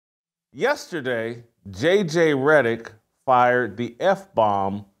Yesterday, J.J. Redick fired the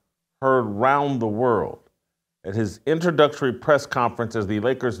F-bomb heard round the world. At his introductory press conference as the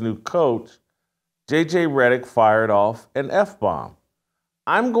Lakers' new coach, J.J. Redick fired off an F-bomb.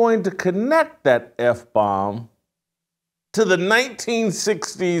 I'm going to connect that F-bomb to the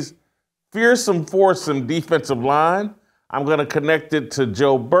 1960s fearsome foursome defensive line. I'm going to connect it to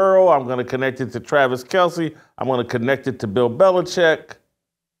Joe Burrow. I'm going to connect it to Travis Kelce. I'm going to connect it to Bill Belichick.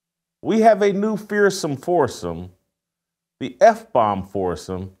 We have a new fearsome foursome, the F-bomb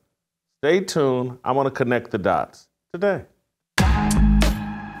foursome. Stay tuned. I'm going to connect the dots today.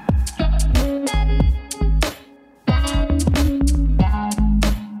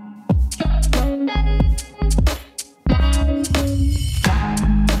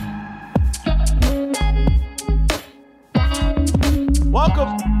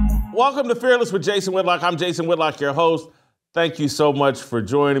 Welcome to Fearless with Jason Whitlock. I'm Jason Whitlock, your host. Thank you so much for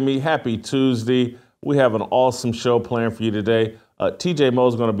joining me. Happy Tuesday. We have an awesome show planned for you today. TJ Moe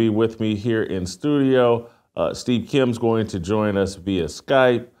is going to be with me here in studio. Steve Kim's going to join us via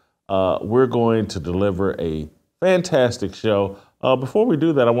Skype. We're going to deliver a fantastic show. Before we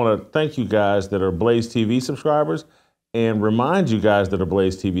do that, I want to thank you guys that are Blaze TV subscribers and remind you guys that are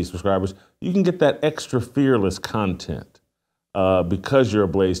Blaze TV subscribers, you can get that extra Fearless content. Because you're a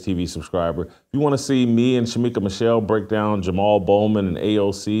Blaze TV subscriber. If you want to see me and Shamika Michelle break down Jamal Bowman and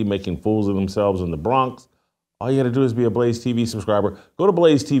AOC making fools of themselves in the Bronx, all you got to do is be a Blaze TV subscriber. Go to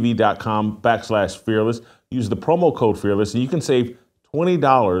blazetv.com/fearless. Use the promo code fearless, and you can save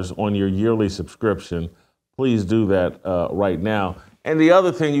 $20 on your yearly subscription. Please do that right now. And the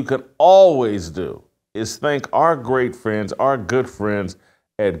other thing you can always do is thank our great friends, our good friends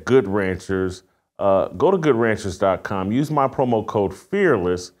at Good Ranchers. Go to goodranchers.com, use my promo code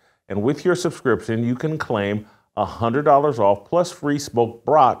FEARLESS, and with your subscription, you can claim $100 off plus free smoked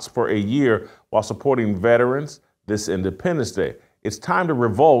brats for a year while supporting veterans this Independence Day. It's time to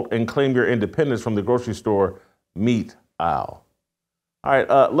revolt and claim your independence from the grocery store meat aisle. All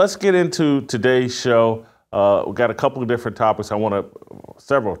right, let's get into today's show. We've got a couple of different topics.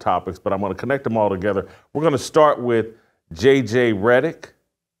 Several topics, but I'm going to connect them all together. We're going to start with J.J. Redick.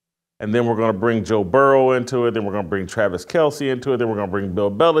 And then we're going to bring Joe Burrow into it. Then we're going to bring Travis Kelce into it. Then we're going to bring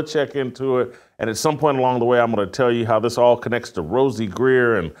Bill Belichick into it. And at some point along the way, I'm going to tell you how this all connects to Rosie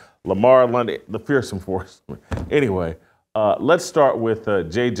Greer and Lamar London, the fearsome force. Anyway, let's start with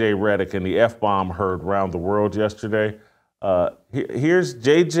J.J. Redick and the F-bomb heard around the world yesterday. Here's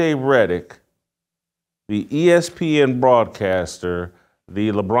J.J. Redick, the ESPN broadcaster,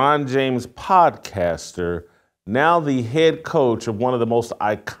 the LeBron James podcaster, now the head coach of one of the most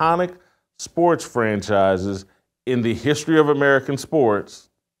iconic sports franchises in the history of American sports.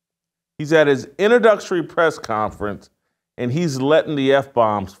 He's at his introductory press conference, and he's letting the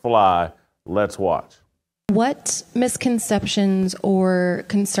F-bombs fly. Let's watch. What misconceptions or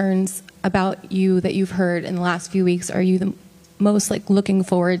concerns about you that you've heard in the last few weeks are you the most looking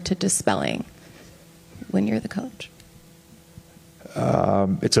forward to dispelling when you're the coach?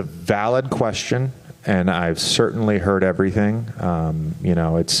 It's a valid question. And I've certainly heard everything.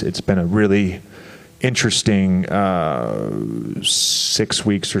 It's been a really interesting 6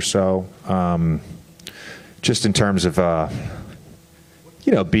 weeks or so, just in terms of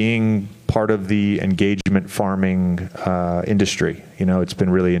being part of the engagement farming industry. It's been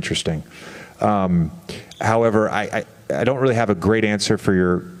really interesting. However, I don't really have a great answer for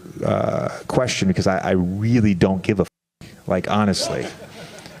your question because I really don't give a honestly.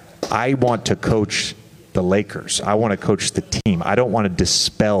 I want to coach the Lakers. I want to coach the team. I don't want to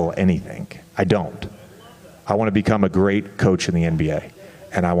dispel anything. I don't. I want to become a great coach in the NBA,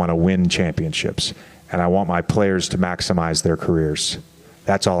 and I want to win championships, and I want my players to maximize their careers.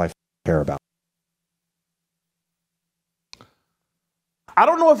 That's all I care about. I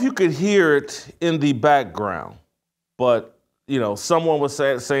don't know if you could hear it in the background, but, someone was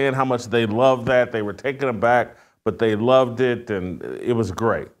saying how much they loved that. They were taken aback, but they loved it, and it was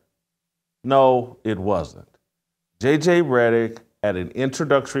great. No, it wasn't. J.J. Redick at an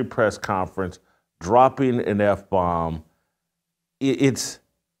introductory press conference dropping an F-bomb. It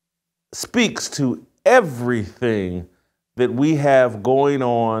speaks to everything that we have going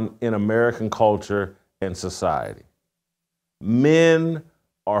on in American culture and society. Men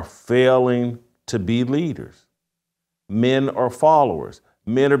are failing to be leaders. Men are followers.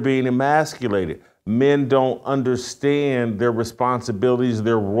 Men are being emasculated. Men don't understand their responsibilities,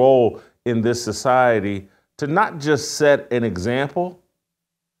 their role in this society to not just set an example,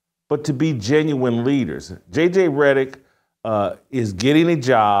 but to be genuine leaders. J.J. Redick is getting a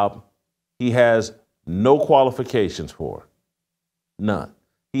job he has no qualifications for. None.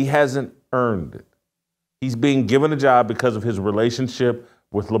 He hasn't earned it. He's being given a job because of his relationship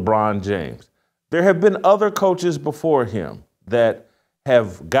with LeBron James. There have been other coaches before him that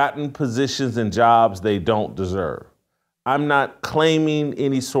have gotten positions and jobs they don't deserve. I'm not claiming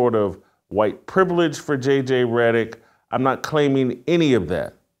any sort of white privilege for J.J. Redick. I'm not claiming any of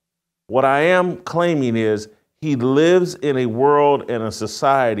that. What I am claiming is he lives in a world and a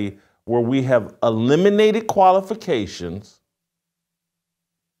society where we have eliminated qualifications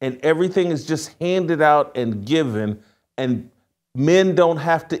and everything is just handed out and given, and men don't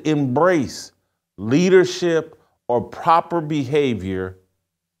have to embrace leadership or proper behavior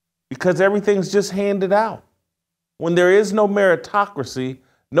because everything's just handed out. When there is no meritocracy,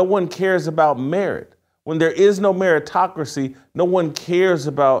 no one cares about merit. When there is no meritocracy, no one cares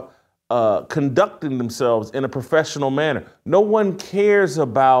about conducting themselves in a professional manner. No one cares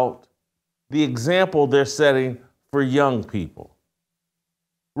about the example they're setting for young people.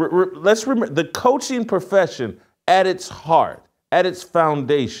 Let's remember, the coaching profession at its heart, at its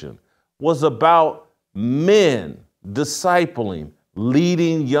foundation, was about men discipling,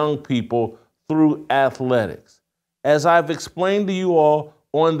 leading young people through athletics. As I've explained to you all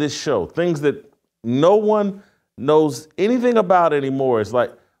on this show, things that no one knows anything about anymore is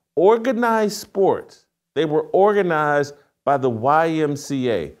like organized sports. They were organized by the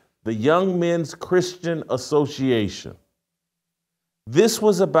YMCA, the Young Men's Christian Association. This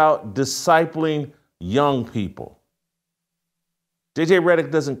was about discipling young people. J.J.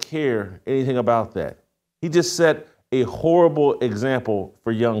 Redick doesn't care anything about that. He just set a horrible example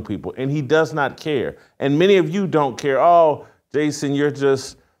for young people, and he does not care. And many of you don't care. Oh, Jason, you've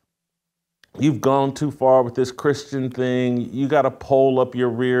gone too far with this Christian thing. You got to pull up your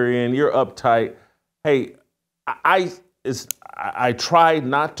rear end. You're uptight. Hey, I tried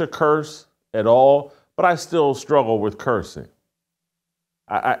not to curse at all, but I still struggle with cursing.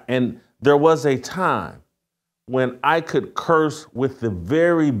 And there was a time when I could curse with the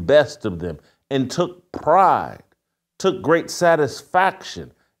very best of them and took pride, took great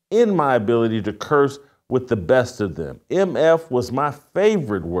satisfaction in my ability to curse with the best of them. MF was my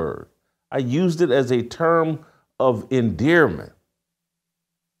favorite word. I used it as a term of endearment.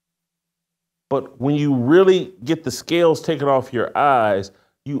 But when you really get the scales taken off your eyes,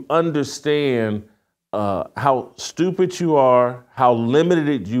 you understand how stupid you are, how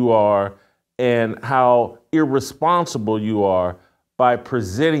limited you are, and how irresponsible you are by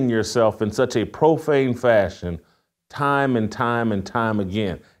presenting yourself in such a profane fashion time and time and time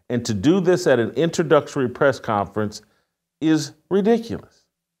again. And to do this at an introductory press conference is ridiculous.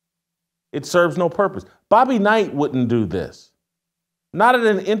 It serves no purpose. Bobby Knight wouldn't do this, not at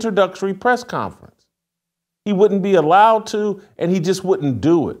an introductory press conference. He wouldn't be allowed to, and he just wouldn't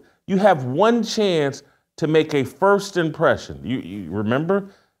do it. You have one chance to make a first impression. You remember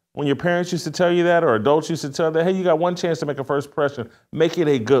when your parents used to tell you that, or adults used to tell that, hey, you got one chance to make a first impression, make it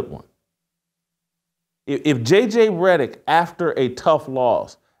a good one. If J.J. Redick, after a tough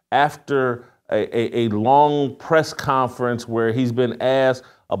loss, after a long press conference where he's been asked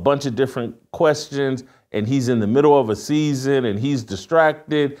a bunch of different questions and he's in the middle of a season and he's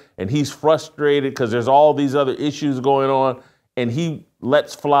distracted and he's frustrated because there's all these other issues going on, and he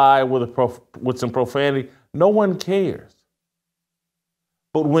lets fly with some profanity, no one cares.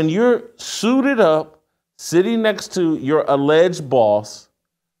 But when you're suited up, sitting next to your alleged boss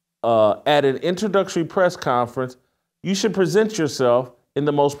at an introductory press conference, you should present yourself in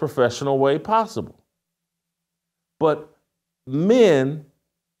the most professional way possible. But men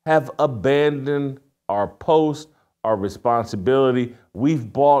have abandoned our post, our responsibility.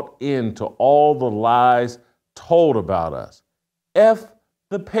 We've bought into all the lies told about us. F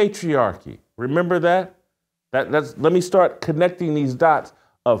the patriarchy. Remember that? Let me start connecting these dots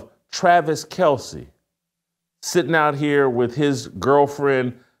of Travis Kelce sitting out here with his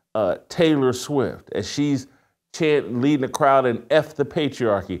girlfriend, Taylor Swift, as she's leading the crowd and F the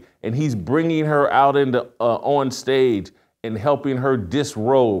patriarchy, and he's bringing her out into on stage and helping her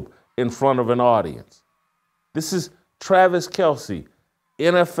disrobe in front of an audience. This is Travis Kelce,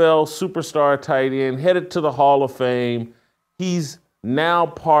 NFL superstar tight end, headed to the Hall of Fame. He's now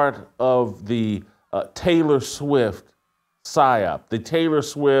part of the Taylor Swift psyop, the Taylor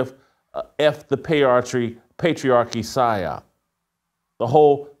Swift F the patriarchy psyop. The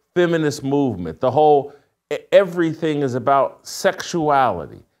whole feminist movement, everything is about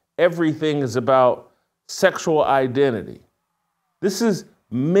sexuality. Everything is about sexual identity. This is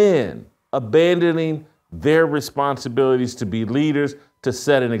men abandoning their responsibilities to be leaders, to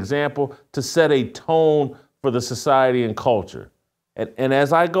set an example, to set a tone for the society and culture. And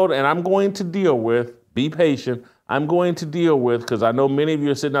as I go, and I'm going to deal with, be patient, I'm going to deal with, because I know many of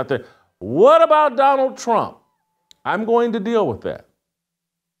you are sitting out there, what about Donald Trump? I'm going to deal with that,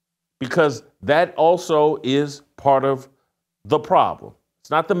 because that also is part of the problem.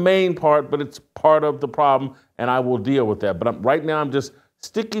 It's not the main part, but it's part of the problem, and I will deal with that. But right now I'm just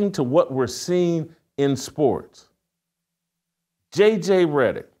sticking to what we're seeing in sports. J.J.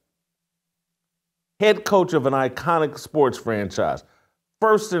 Redick, head coach of an iconic sports franchise.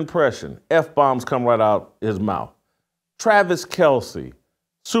 First impression, F-bombs come right out his mouth. Travis Kelce,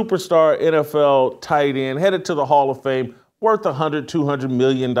 superstar NFL tight end, headed to the Hall of Fame, worth $100, $200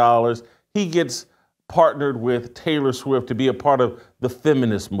 million. He gets partnered with Taylor Swift to be a part of the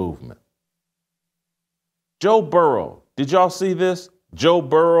feminist movement. Joe Burrow, did y'all see this? Joe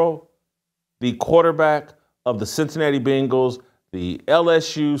Burrow, the quarterback of the Cincinnati Bengals, the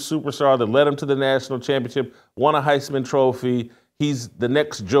LSU superstar that led him to the national championship, won a Heisman Trophy. He's the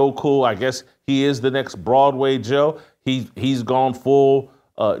next Joe Cool. I guess he is the next Broadway Joe. He's gone full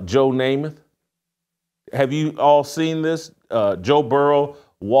Joe Namath. Have you all seen this? Joe Burrow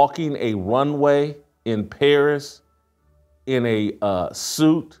walking a runway in Paris in a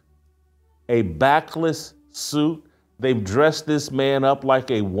suit, a backless suit. They've dressed this man up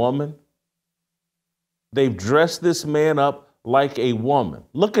like a woman. They've dressed this man up like a woman.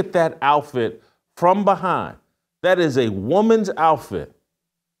 Look at that outfit from behind. That is a woman's outfit.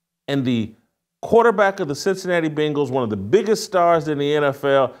 And the quarterback of the Cincinnati Bengals, one of the biggest stars in the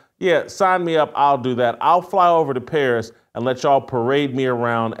NFL, yeah, sign me up, I'll do that. I'll fly over to Paris and let y'all parade me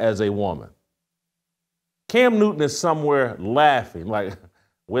around as a woman. Cam Newton is somewhere laughing, like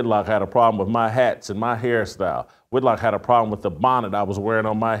Whitlock had a problem with my hats and my hairstyle. Whitlock had a problem with the bonnet I was wearing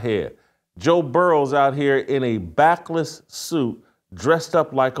on my head. Joe Burrow's out here in a backless suit, dressed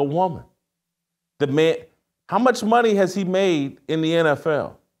up like a woman. The man, how much money has he made in the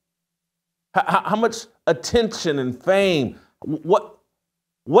NFL? How much attention and fame?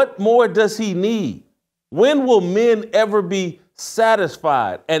 What more does he need? When will men ever be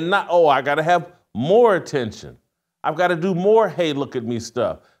satisfied and not, oh, I got to have more attention. I've got to do more, hey, look at me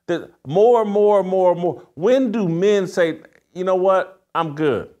stuff. More. When do men say, you know what, I'm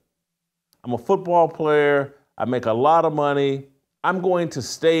good. I'm a football player. I make a lot of money. I'm going to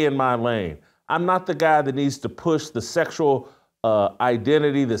stay in my lane. I'm not the guy that needs to push the sexual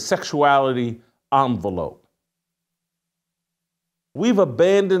identity, the sexuality envelope. We've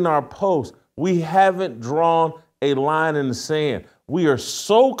abandoned our post. We haven't drawn a line in the sand. We are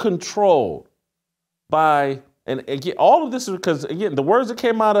so controlled by, and again, all of this is because, again, the words that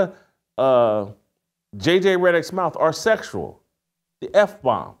came out of J.J. Redick's mouth are sexual. The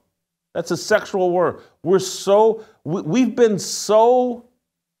F-bomb. That's a sexual word. We've been so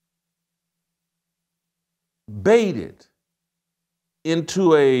baited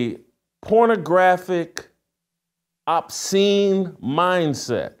into a pornographic, obscene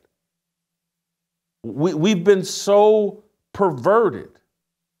mindset. We've been so perverted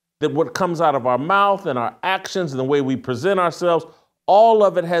that what comes out of our mouth and our actions and the way we present ourselves, all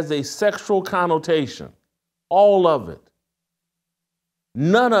of it has a sexual connotation. All of it.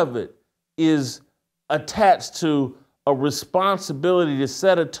 None of it is attached to a responsibility to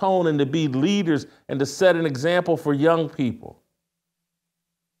set a tone and to be leaders and to set an example for young people.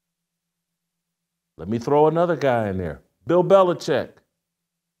 Let me throw another guy in there. Bill Belichick.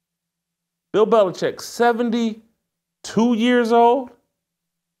 Bill Belichick, 72 years old,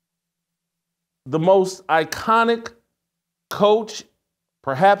 the most iconic coach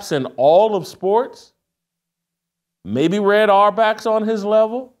perhaps in all of sports. Maybe Red Auerbach's on his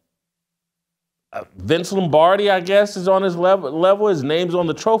level. Vince Lombardi, I guess, is on his level. His name's on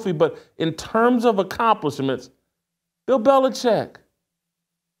the trophy. But in terms of accomplishments, Bill Belichick,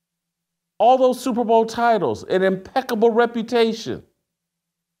 all those Super Bowl titles, an impeccable reputation,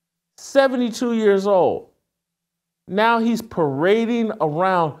 72 years old. Now he's parading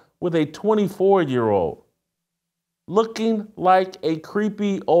around with a 24-year-old, looking like a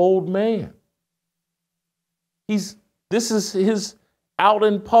creepy old man. This is his out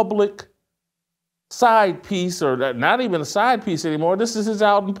in public side piece, or not even a side piece anymore. This is his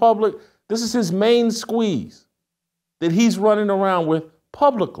out in public. This is his main squeeze that he's running around with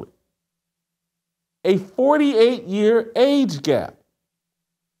publicly. A 48-year age gap.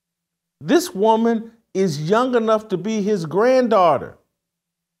 This woman is young enough to be his granddaughter.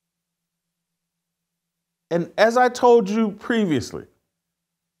 And as I told you previously,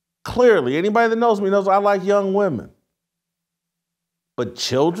 clearly, anybody that knows me knows I like young women. But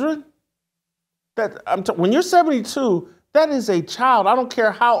children? When you're 72, that is a child. I don't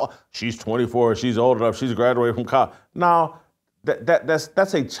care how, she's 24, she's old enough, she's graduated from college. No,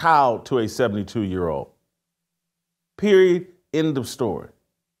 that's a child to a 72-year-old. period, end of story.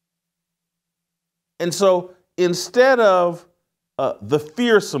 And so instead of the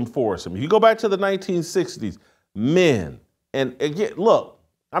fearsome foursome, if you go back to the 1960s, men, and again, look,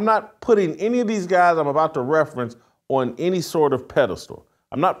 I'm not putting any of these guys I'm about to reference on any sort of pedestal.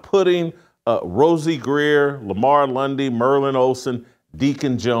 I'm not putting Rosie Greer, Lamar Lundy, Merlin Olsen,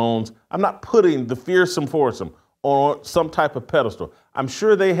 Deacon Jones. I'm not putting the fearsome foursome on some type of pedestal. I'm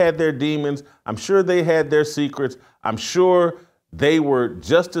sure they had their demons. I'm sure they had their secrets. I'm sure they were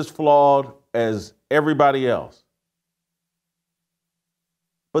just as flawed as everybody else.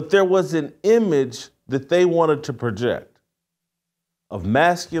 But there was an image that they wanted to project of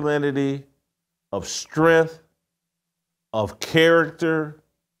masculinity, of strength, of character.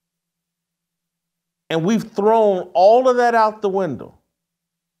 And we've thrown all of that out the window.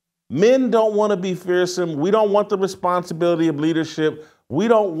 Men don't want to be fearsome. We don't want the responsibility of leadership. We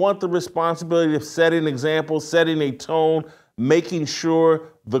don't want the responsibility of setting examples, setting a tone, making sure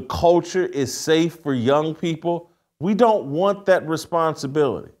the culture is safe for young people. We don't want that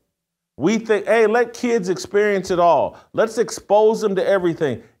responsibility. We think, hey, let kids experience it all. Let's expose them to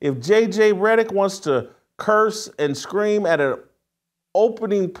everything. If JJ Redick wants to curse and scream at an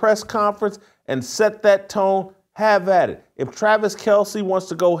opening press conference and set that tone, have at it. If Travis Kelce wants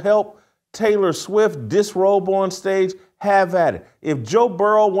to go help Taylor Swift disrobe on stage, have at it. If Joe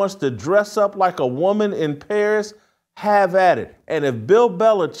Burrow wants to dress up like a woman in Paris, have at it. And if Bill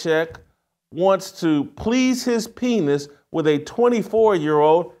Belichick wants to please his penis with a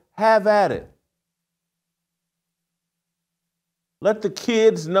 24-year-old, have at it. Let the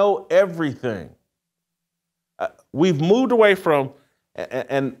kids know everything. We've moved away from,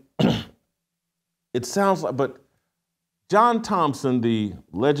 and it sounds like, but John Thompson, the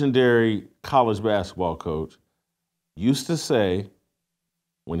legendary college basketball coach, used to say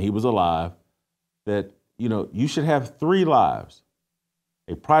when he was alive that, you should have 3 lives: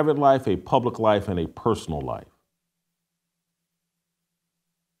 a private life, a public life, and a personal life.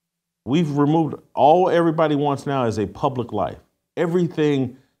 We've removed all everybody wants now is a public life.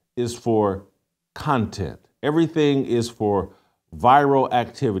 Everything is for content. Everything is for viral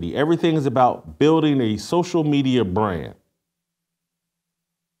activity. Everything is about building a social media brand.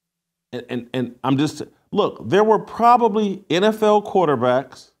 And I'm just, look, there were probably NFL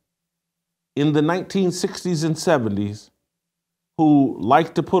quarterbacks in the 1960s and 70s who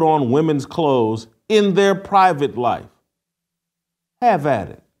liked to put on women's clothes in their private life. Have at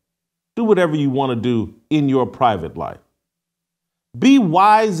it. Do whatever you want to do in your private life. Be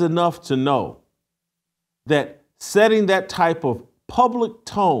wise enough to know that setting that type of public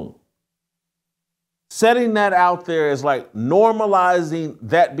tone, setting that out there is like normalizing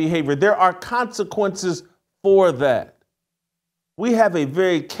that behavior. There are consequences for that. We have a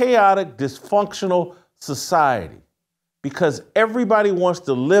very chaotic, dysfunctional society because everybody wants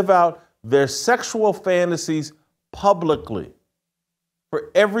to live out their sexual fantasies publicly for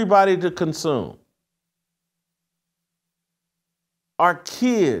everybody to consume. Our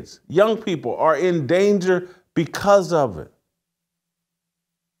kids, young people, are in danger because of it.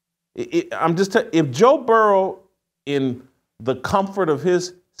 If Joe Burrow, in the comfort of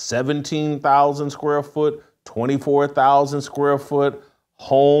his 17,000 square foot, 24,000 square foot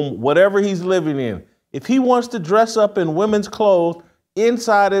home, whatever he's living in, if he wants to dress up in women's clothes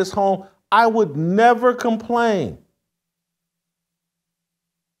inside his home, I would never complain.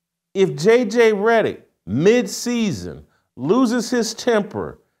 If JJ Redick, mid-season, loses his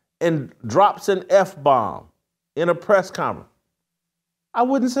temper and drops an F-bomb in a press conference, I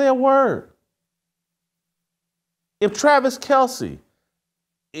wouldn't say a word. If Travis Kelce,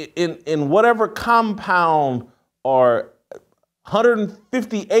 in whatever compound or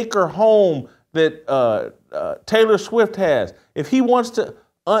 150-acre home that Taylor Swift has, if he wants to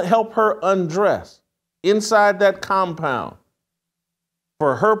help her undress inside that compound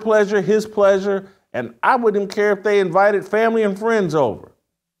for her pleasure, his pleasure, and I wouldn't care if they invited family and friends over.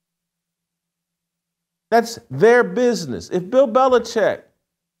 That's their business. If Bill Belichick,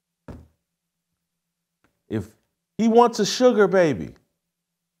 if he wants a sugar baby,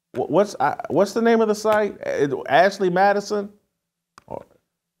 what's the name of the site? Ashley Madison?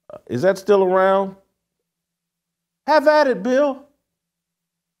 Is that still around? Have at it, Bill.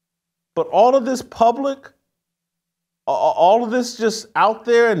 But all of this public, all of this just out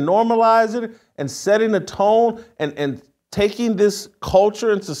there and normalizing it and setting a tone and taking this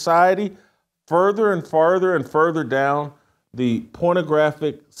culture and society further and farther and further down the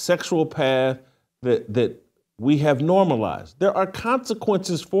pornographic sexual path that we have normalized. There are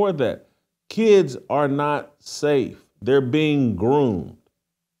consequences for that. Kids are not safe. They're being groomed.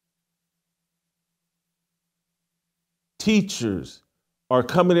 teachers are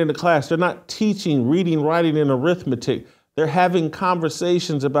coming into class. They're not teaching reading, writing, and arithmetic. They're having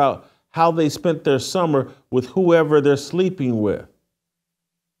conversations about how they spent their summer with whoever they're sleeping with.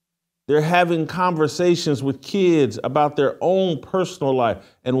 They're having conversations with kids about their own personal life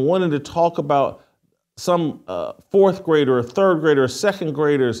and wanting to talk about some fourth grader or third grader or second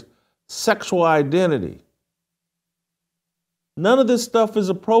grader's sexual identity. None of this stuff is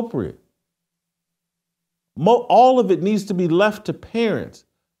appropriate. All of it needs to be left to parents,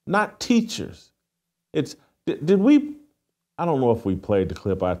 not teachers. Did we, I don't know if we played the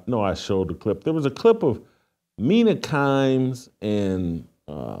clip. I know I showed the clip. There was a clip of Mina Kimes and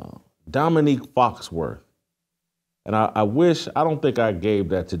Dominique Foxworth. And I wish, I don't think I gave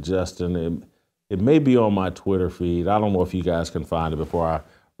that to Justin. It may be on my Twitter feed. I don't know if you guys can find it before I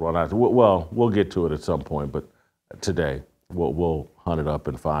run out. Well, we'll get to it at some point, but today we'll hunt it up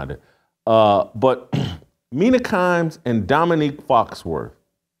and find it. But Mina Kimes and Dominique Foxworth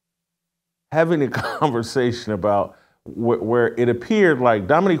having a conversation about where it appeared like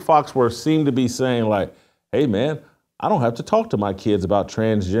Dominique Foxworth seemed to be saying like, hey man, I don't have to talk to my kids about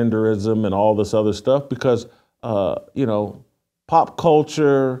transgenderism and all this other stuff because, pop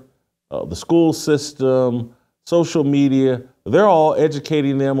culture, the school system, social media, they're all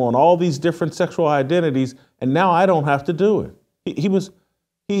educating them on all these different sexual identities, and now I don't have to do it.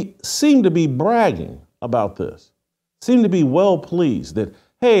 He seemed to be bragging about this, seemed to be well pleased that,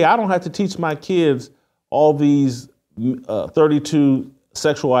 hey, I don't have to teach my kids all these 32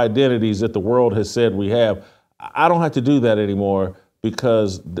 sexual identities that the world has said we have. I don't have to do that anymore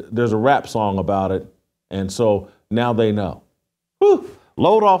because there's a rap song about it, and so now they know. Whew,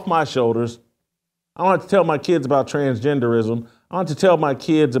 load off my shoulders. I don't have to tell my kids about transgenderism. I don't have to tell my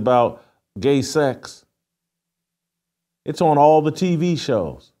kids about gay sex. It's on all the TV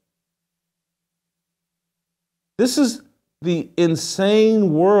shows. This is the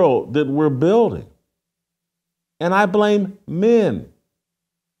insane world that we're building. And I blame men.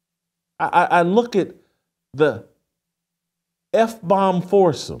 I look at the F-bomb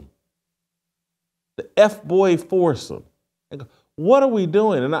foursome, the F-boy foursome. What are we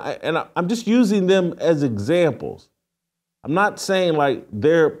doing? And I'm just using them as examples. I'm not saying like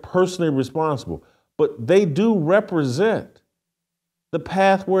they're personally responsible, but they do represent the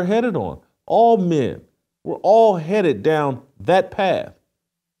path we're headed on. All men, we're all headed down that path.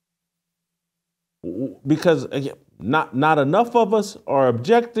 Because again, not enough of us are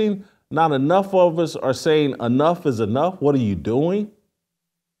objecting. Not enough of us are saying enough is enough. What are you doing?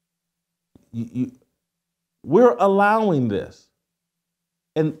 We're allowing this.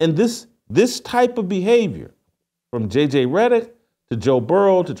 And this type of behavior, from J.J. Redick to Joe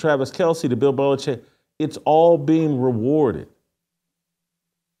Burrow to Travis Kelce to Bill Belichick, it's all being rewarded.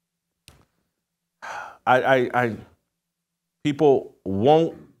 People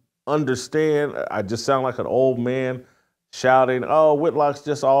won't understand. I just sound like an old man shouting, oh, Whitlock's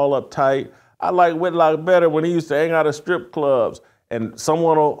just all uptight. I like Whitlock better when he used to hang out at strip clubs. And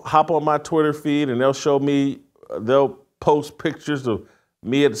someone will hop on my Twitter feed and they'll post pictures of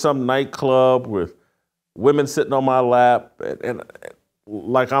me at some nightclub with women sitting on my lap and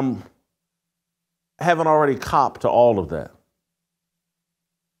like haven't already copped to all of that.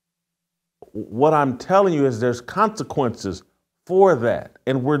 What I'm telling you is there's consequences for that,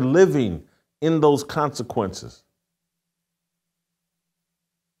 and we're living in those consequences.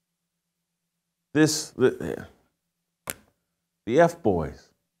 The F-boys,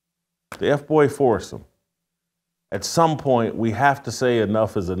 the F-boy foursome. At some point, we have to say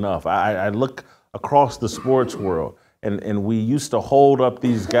enough is enough. I look across the sports world, and we used to hold up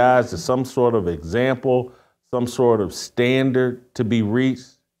these guys as some sort of example, some sort of standard to be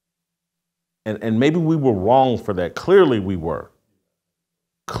reached. And maybe we were wrong for that. Clearly we were.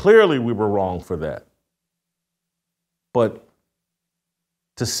 Clearly we were wrong for that. But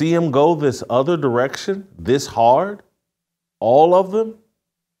to see him go this other direction, this hard, all of them,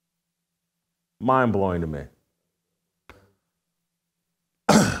 mind-blowing to me.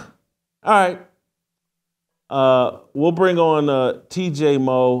 All right. We'll bring on TJ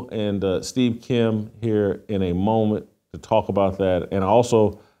Moe and Steve Kim here in a moment to talk about that. And I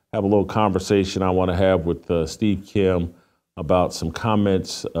also have a little conversation I want to have with Steve Kim about some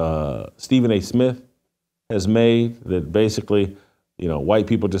comments Stephen A. Smith has made that basically, white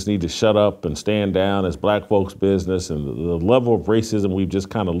people just need to shut up and stand down as black folks' business, and the level of racism we've just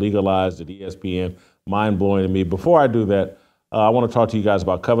kind of legalized at ESPN, mind-blowing to me. Before I do that, I want to talk to you guys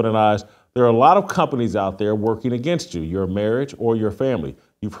about Covenant Eyes. There are a lot of companies out there working against you, your marriage or your family.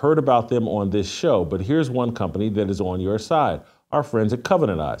 You've heard about them on this show, but here's one company that is on your side, our friends at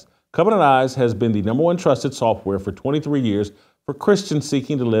Covenant Eyes. Covenant Eyes has been the #1 trusted software for 23 years for Christians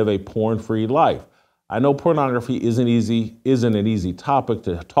seeking to live a porn-free life. I know pornography isn't an easy topic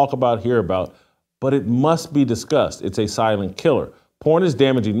to talk about, hear about, but it must be discussed. It's a silent killer. Porn is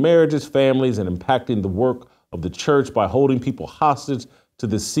damaging marriages, families, and impacting the work of the church by holding people hostage to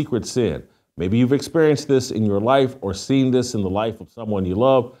this secret sin. Maybe you've experienced this in your life or seen this in the life of someone you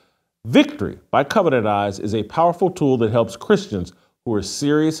love. Victory by Covenant Eyes is a powerful tool that helps Christians who are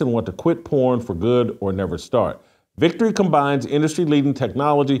serious and want to quit porn for good or never start. Victory combines industry-leading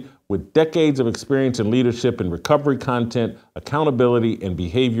technology with decades of experience in leadership and recovery content, accountability, and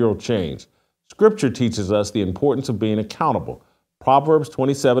behavioral change. Scripture teaches us the importance of being accountable. Proverbs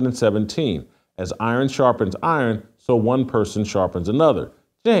 27:17, as iron sharpens iron, so one person sharpens another.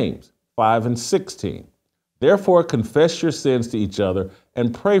 James 5:16. Therefore, confess your sins to each other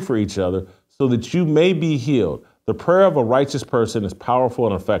and pray for each other so that you may be healed. The prayer of a righteous person is powerful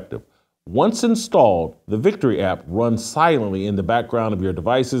and effective. Once installed, the Victory app runs silently in the background of your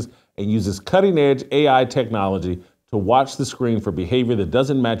devices and uses cutting-edge AI technology to watch the screen for behavior that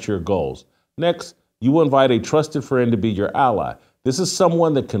doesn't match your goals. Next, you will invite a trusted friend to be your ally. This is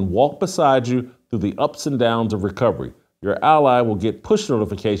someone that can walk beside you through the ups and downs of recovery. Your ally will get push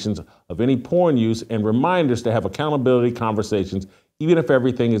notifications of any porn use and reminders to have accountability conversations, even if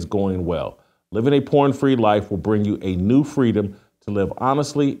everything is going well. Living a porn-free life will bring you a new freedom to live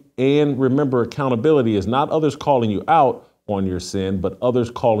honestly, and remember, accountability is not others calling you out on your sin, but others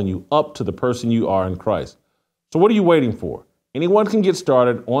calling you up to the person you are in Christ. So what are you waiting for? Anyone can get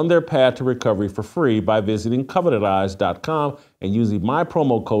started on their path to recovery for free by visiting covenanteyes.com and using my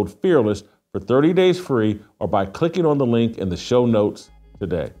promo code FEARLESS for 30 days free, or by clicking on the link in the show notes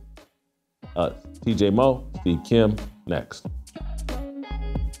today. TJ Moe, Steve Kim, next.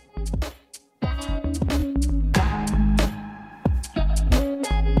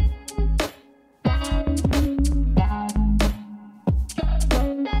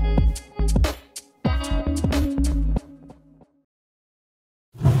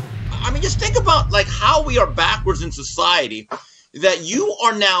 Just think about like how we are backwards in society, that you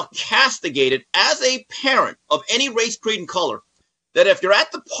are now castigated as a parent of any race, creed, and color, that if you're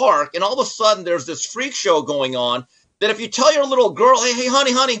at the park and all of a sudden there's this freak show going on, that if you tell your little girl, hey,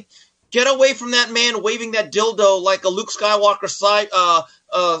 honey, get away from that man waving that dildo like a Luke Skywalker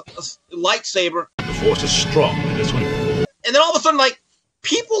lightsaber. The force is strong in this one. And then all of a sudden, like,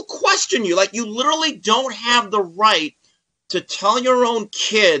 people question you. Like, you literally don't have the right to tell your own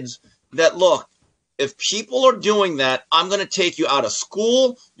kids that, look, if people are doing that, I'm going to take you out of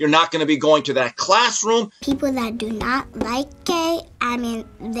school. You're not going to be going to that classroom. People that do not like gay,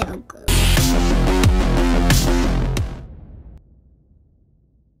 they're good.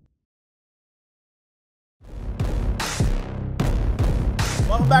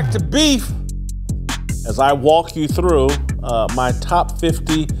 Welcome back to Beef, as I walk you through my top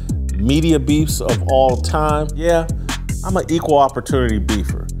 50 media beefs of all time. Yeah, I'm an equal opportunity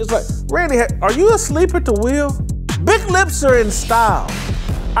beefer. It's like, Randy, are you asleep at the wheel? Big lips are in style.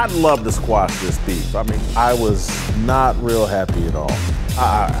 I'd love to squash this beef. I mean, I was not real happy at all.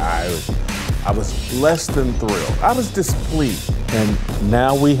 I was less than thrilled. I was displeased. And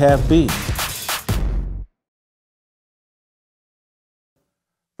now we have beef.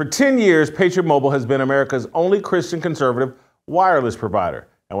 For 10 years, Patriot Mobile has been America's only Christian conservative wireless provider.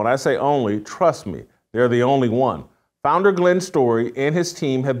 And when I say only, trust me, they're the only one. Founder Glenn Story and his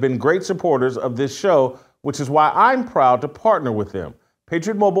team have been great supporters of this show, which is why I'm proud to partner with them.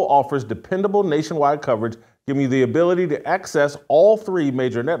 Patriot Mobile offers dependable nationwide coverage, giving you the ability to access all 3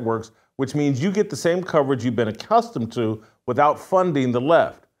 major networks, which means you get the same coverage you've been accustomed to without funding the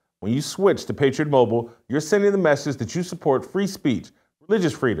left. When you switch to Patriot Mobile, you're sending the message that you support free speech,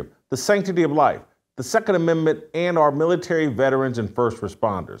 religious freedom, the sanctity of life, the Second Amendment, and our military, veterans, and first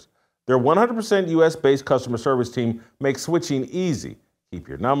responders. Their 100% U.S.-based customer service team makes switching easy. Keep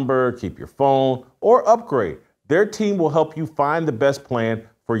your number, keep your phone, or upgrade. Their team will help you find the best plan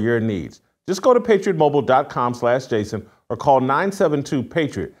for your needs. Just go to patriotmobile.com/Jason or call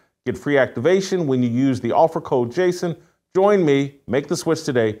 972-PATRIOT. Get free activation when you use the offer code Jason. Join me. Make the switch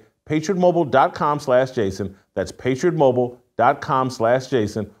today. patriotmobile.com/Jason. That's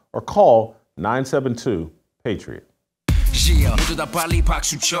patriotmobile.com/Jason or call 972-PATRIOT. Yeah, 모두 다 빨리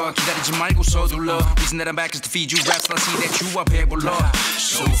박수 쳐 기다리지 말고 서둘러. Reason that I'm back is to feed you raps. I see that you are 배불러.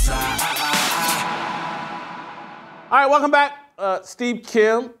 So fly. All right, welcome back. Steve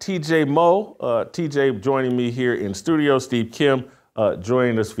Kim, TJ Moe. TJ joining me here in studio. Steve Kim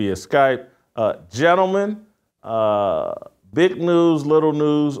joining us via Skype. Gentlemen, big news, little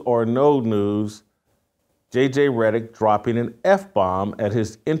news, or no news. J.J. Redick dropping an F-bomb at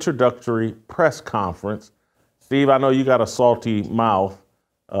his introductory press conference. Steve, I know you got a salty mouth.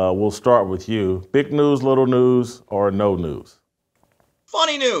 We'll start with you. Big news, little news, or no news?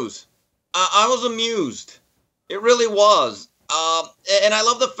 Funny news. I was amused. It really was. And I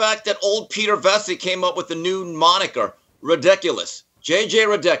love the fact that old Peter Vesey came up with the new moniker, Ridiculous. JJ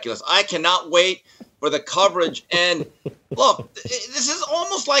Ridiculous. I cannot wait for the coverage. And look, this is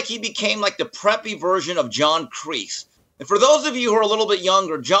almost like he became like the preppy version of John Kreese. And for those of you who are a little bit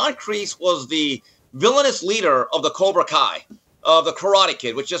younger, John Kreese was the villainous leader of the Cobra Kai, of the Karate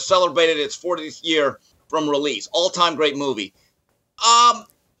Kid, which just celebrated its 40th year from release. All-time great movie.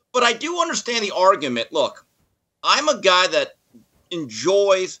 But I do understand the argument. Look, I'm a guy that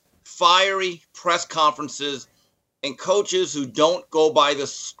enjoys fiery press conferences and coaches who don't go by the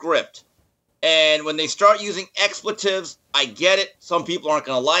script. And when they start using expletives, I get it. Some people aren't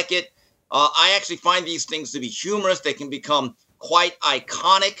going to like it. I actually find these things to be humorous. They can become quite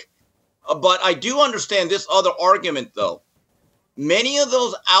iconic. But I do understand this other argument, though. Many of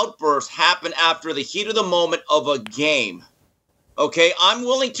those outbursts happen after the heat of the moment of a game. Okay, I'm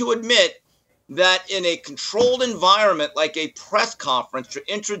willing to admit that in a controlled environment like a press conference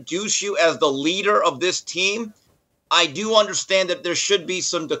to introduce you as the leader of this team, I do understand that there should be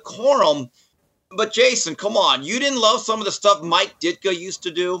some decorum. But Jason, come on, you didn't love some of the stuff Mike Ditka used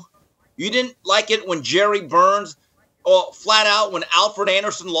to do? You didn't like it when Jerry Burns, or flat out when Alfred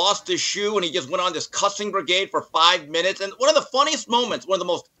Anderson lost his shoe and he just went on this cussing brigade for 5 minutes? And one of the funniest moments, one of the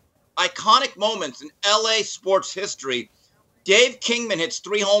most iconic moments in LA sports history, Dave Kingman hits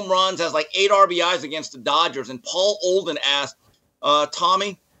 3 home runs, has like 8 RBIs against the Dodgers, and Paul Olden asked,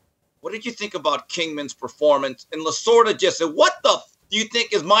 Tommy, what did you think about Kingman's performance? And Lasorda just said, what the do you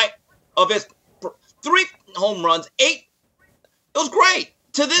think is of his 3 home runs, 8? It was great.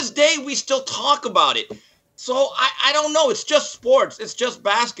 To this day, we still talk about it. So I don't know. It's just sports. It's just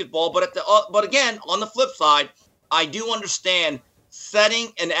basketball. But but again, on the flip side, I do understand setting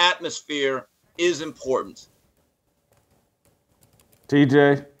an atmosphere is important.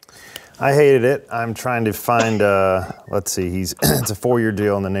 TJ? I hated it. I'm trying to find, let's see, it's a 4-year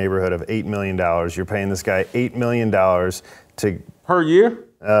deal in the neighborhood of $8 million. You're paying this guy $8 million to... Per year?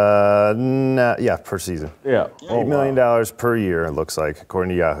 No, yeah, per season. Yeah. $8 million per year, it looks like, according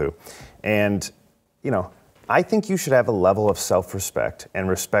to Yahoo. And, you know, I think you should have a level of self-respect and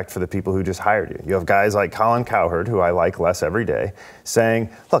respect for the people who just hired you. You have guys like Colin Cowherd, who I like less every day, saying,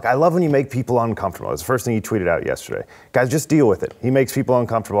 look, I love when you make people uncomfortable. It's the first thing he tweeted out yesterday. Guys, just deal with it. He makes people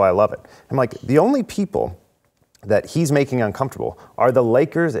uncomfortable. I love it. I'm like, the only people that he's making uncomfortable are the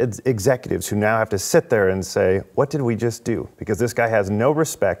Lakers executives who now have to sit there and say, what did we just do? Because this guy has no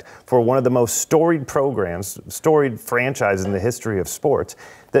respect for one of the most storied programs, storied franchises in the history of sports,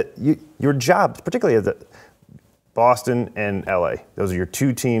 that your job, particularly as Boston and LA. Those are your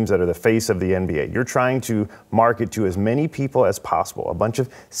 2 teams that are the face of the NBA. You're trying to market to as many people as possible, a bunch of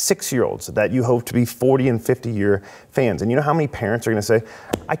 6-year-olds that you hope to be 40 and 50-year fans. And you know how many parents are going to say,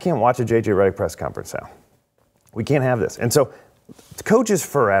 I can't watch a J.J. Redick press conference now. We can't have this. And so coaches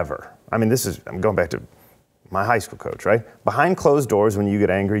forever, I mean, I'm going back to my high school coach, right? Behind closed doors, when you get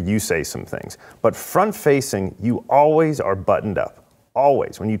angry, you say some things. But front-facing, you always are buttoned up.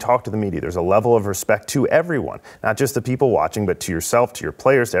 Always. When you talk to the media, there's a level of respect to everyone, not just the people watching, but to yourself, to your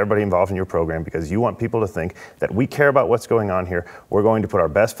players, to everybody involved in your program, because you want people to think that we care about what's going on here. We're going to put our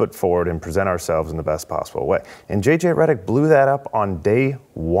best foot forward and present ourselves in the best possible way. And J.J. Redick blew that up on day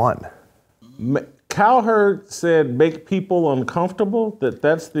 1. Cowherd said make people uncomfortable.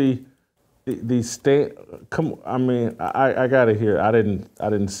 That's the state. I mean, I got to hear. I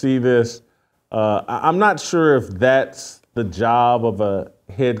didn't see this. I'm not sure if that's the job of a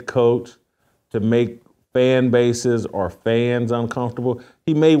head coach, to make fan bases or fans uncomfortable.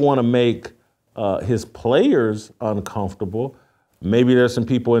 He may want to make his players uncomfortable. Maybe there's some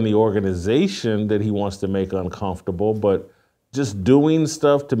people in the organization that he wants to make uncomfortable, but just doing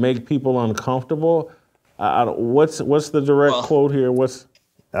stuff to make people uncomfortable. What's the direct quote here?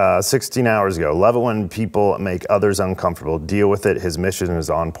 16 hours ago. Love it when people make others uncomfortable. Deal with it. His mission is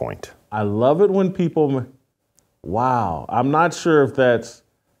on point. I love it when people. Wow. I'm not sure if that's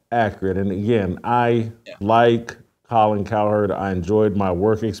accurate. And again, I like Colin Cowherd. I enjoyed my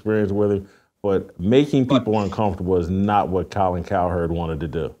work experience with him, but making people uncomfortable is not what Colin Cowherd wanted to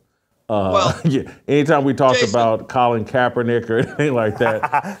do. Anytime we talked about Colin Kaepernick or anything like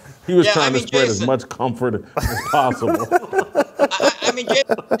that, he was trying to spread as much comfort as possible. I mean,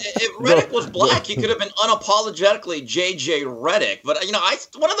 if Redick was black, he could have been unapologetically J.J. Redick. But, you know,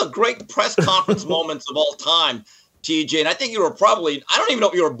 one of the great press conference moments of all time, TJ, and I think you were probably, I don't even know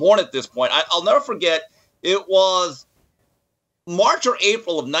if you were born at this point. I'll never forget It was March or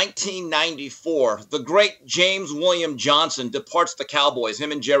April of 1994. The great James William Johnson departs the Cowboys.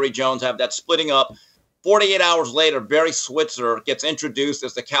 Him and Jerry Jones have that splitting up. 48 hours later, Barry Switzer gets introduced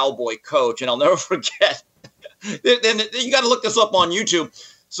as the Cowboy coach. And I'll never forget. And you got to look this up on YouTube.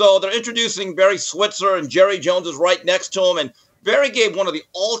 So they're introducing Barry Switzer, and Jerry Jones is right next to him. And Barry gave one of the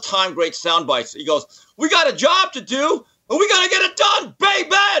all-time great sound bites. He goes, "We got a job to do, but we got to get it done,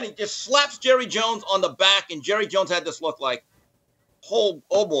 baby!" And he just slaps Jerry Jones on the back, and Jerry Jones had this look like, oh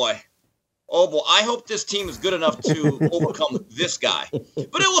boy, I hope this team is good enough to overcome this guy.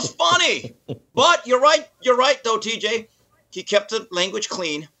 But it was funny. But you're right, though, TJ. He kept the language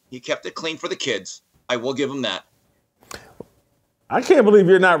clean. He kept it clean for the kids. I will give him that. I can't believe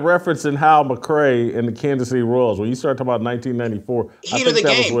you're not referencing Hal McRae and the Kansas City Royals. When you start talking about 1994, I think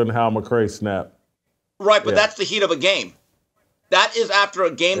that was when Hal McRae snapped. Right, but that's the heat of a game. That is after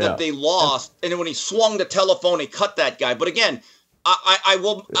a game that they lost, and then when he swung the telephone, he cut that guy. But again,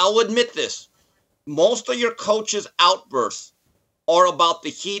 I'll admit this. Most of your coaches' outbursts are about the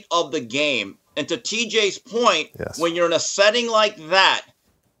heat of the game. And to TJ's point, when you're in a setting like that,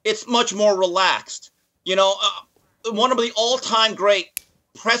 it's much more relaxed. You know, one of the all-time great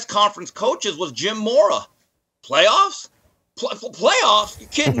press conference coaches was Jim Mora. Playoffs? Playoffs? You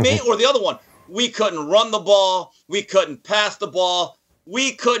kidding me? Or the other one. We couldn't run the ball. We couldn't pass the ball.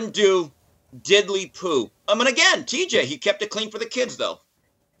 We couldn't do diddly poo. I mean, again, TJ, he kept it clean for the kids, though.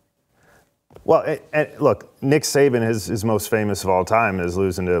 Well, look, Nick Saban, his most famous of all time, is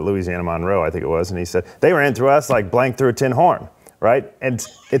losing to Louisiana Monroe, I think it was, and he said, "They ran through us like blank through a tin horn," right? And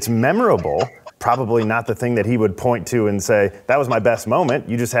it's memorable. Probably not the thing that he would point to and say, "That was my best moment."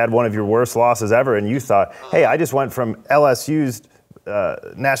 You just had one of your worst losses ever, and you thought, "Hey, I just went from LSU's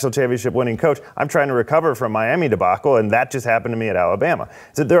national championship winning coach. I'm trying to recover from Miami debacle, and that just happened to me at Alabama."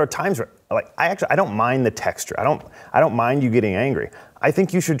 So there are times where, like, I don't mind the texture. I don't mind you getting angry. I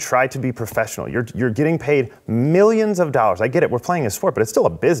think you should try to be professional. You're getting paid millions of dollars. I get it. We're playing a sport, but it's still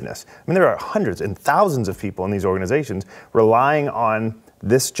a business. I mean, there are hundreds and thousands of people in these organizations relying on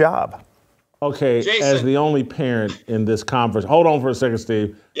this job. Okay, Jason. As the only parent in this conversation, hold on for a second,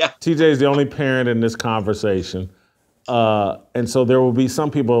 Steve. Yeah. TJ is the only parent in this conversation. And so there will be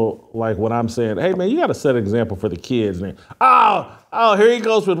some people like when I'm saying, "Hey, man, you got to set an example for the kids." And here he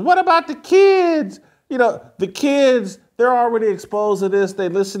goes with, "What about the kids?" You know, the kids, they're already exposed to this. They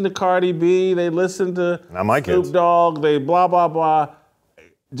listen to Cardi B. They listen to Snoop Dogg. They blah, blah, blah.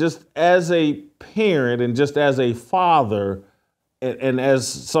 Just as a parent and just as a father and as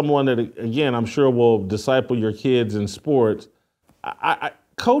someone that, again, I'm sure will disciple your kids in sports,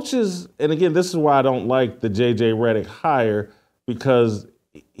 coaches, and again, this is why I don't like the J.J. Redick hire, because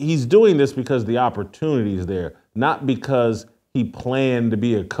he's doing this because the opportunity is there, not because he planned to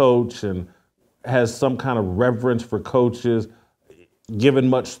be a coach and has some kind of reverence for coaches, given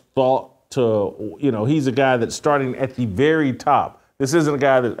much thought to, he's a guy that's starting at the very top. This isn't a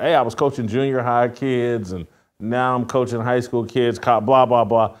guy that, "Hey, I was coaching junior high kids and now I'm coaching high school kids, blah, blah,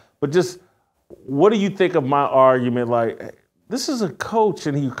 blah." But just, what do you think of my argument? Like, this is a coach,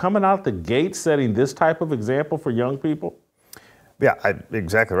 and he's coming out the gate setting this type of example for young people? Yeah,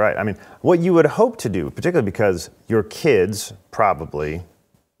 exactly right. I mean, what you would hope to do, particularly because your kids probably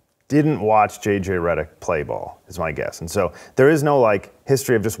didn't watch J.J. Redick play ball, is my guess. And so there is no,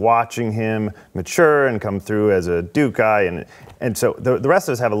 history of just watching him mature and come through as a Duke guy. And so the rest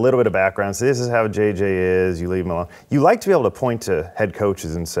of us have a little bit of background. So this is how J.J. is. You leave him alone. You like to be able to point to head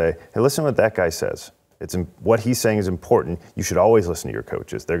coaches and say, "Hey, listen to what that guy says. What he's saying is important. You should always listen to your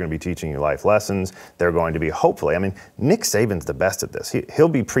coaches. They're going to be teaching you life lessons. They're going to be, hopefully, I mean, Nick Saban's the best at this. He'll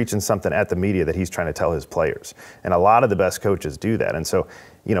be preaching something at the media that he's trying to tell his players. And a lot of the best coaches do that. And so,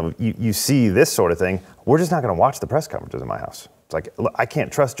 you see this sort of thing. We're just not going to watch the press conferences in my house. It's like, I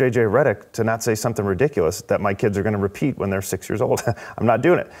can't trust J.J. Redick to not say something ridiculous that my kids are going to repeat when they're 6 years old. I'm not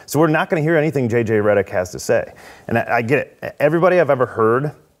doing it. So we're not going to hear anything J.J. Redick has to say. And I get it. Everybody I've ever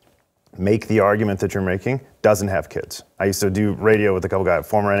heard make the argument that you're making doesn't have kids. I used to do radio with a couple guys,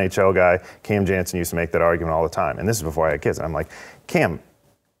 former NHL guy, Cam Jansen used to make that argument all the time. And this is before I had kids. And I'm like, "Cam,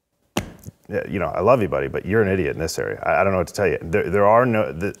 I love you, buddy, but you're an idiot in this area. I don't know what to tell you.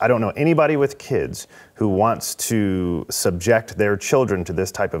 I don't know anybody with kids who wants to subject their children to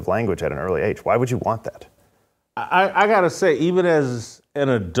this type of language at an early age. Why would you want that?" I got to say, even as an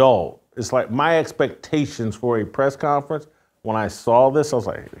adult, it's like my expectations for a press conference, when I saw this, I was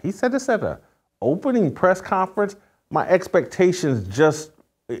like, he said this at an opening press conference? My expectations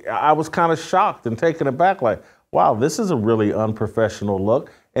I was kind of shocked and taken aback, like, wow, this is a really unprofessional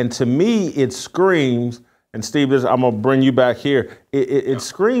look. And to me, it screams, and Steve, I'm going to bring you back here, it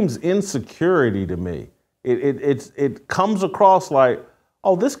screams insecurity to me. It comes across like,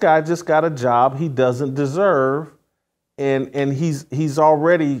 oh, this guy just got a job he doesn't deserve, and he's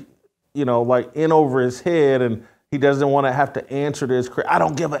already, like in over his head, and he doesn't want to have to answer this. I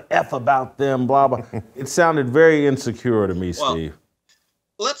don't give a F about them, blah, blah. It sounded very insecure to me, Steve.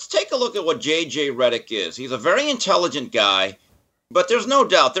 Let's take a look at what J.J. Redick is. He's a very intelligent guy, but there's no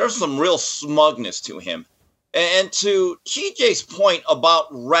doubt there's some real smugness to him. And to TJ's point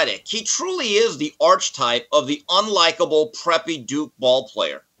about Redick, he truly is the archetype of the unlikable, preppy Duke ball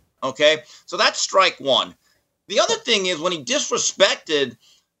player. Okay? So that's strike one. The other thing is when he disrespected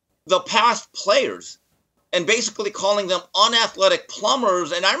the past players and basically calling them unathletic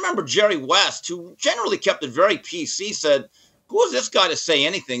plumbers. And I remember Jerry West, who generally kept it very PC, said, who is this guy to say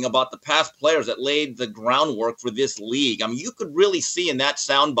anything about the past players that laid the groundwork for this league? I mean, you could really see in that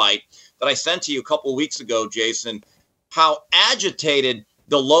soundbite that I sent to you a couple of weeks ago, Jason, how agitated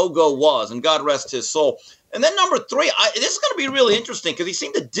the logo was, and God rest his soul. And then number three, this is going to be really interesting because he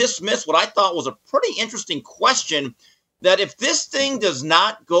seemed to dismiss what I thought was a pretty interesting question, that if this thing does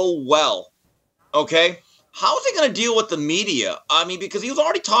not go well, okay, how is he going to deal with the media? I mean, because he was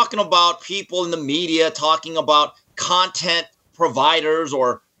already talking about people in the media, talking about content providers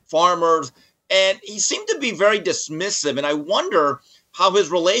or farmers, and he seemed to be very dismissive. And I wonder how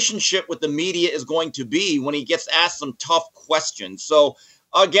his relationship with the media is going to be when he gets asked some tough questions. So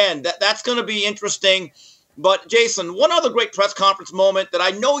again, that's going to be interesting. But Jason, one other great press conference moment that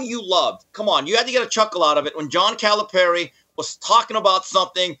I know you loved. Come on, you had to get a chuckle out of it when John Calipari was talking about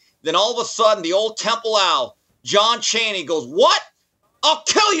something. Then all of a sudden, the old Temple Owl, John Chaney, goes, "What? I'll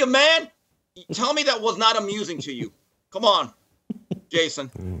kill you, man." Tell me that was not amusing to you. Come on,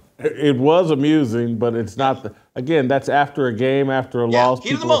 Jason. It was amusing, but it's not. Again, that's after a game, after a loss.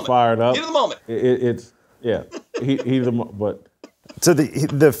 People are fired up. Heat of the moment. But so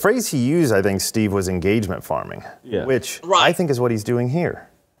the phrase he used, I think, Steve, was engagement farming, which I think is what he's doing here.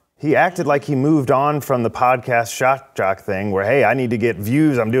 He acted like he moved on from the podcast shock jock thing where, hey, I need to get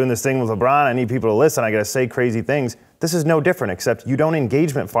views. I'm doing this thing with LeBron. I need people to listen. I got to say crazy things. This is no different, except you don't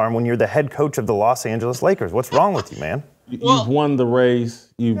engagement farm when you're the head coach of the Los Angeles Lakers. What's wrong with you, man? You've won the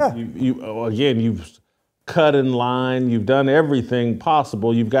race. You've cut in line. You've done everything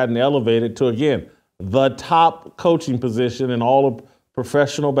possible. You've gotten elevated to, again, the top coaching position in all of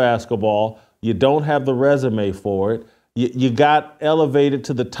professional basketball. You don't have the resume for it. You got elevated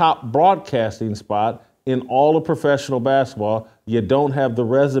to the top broadcasting spot in all of professional basketball. You don't have the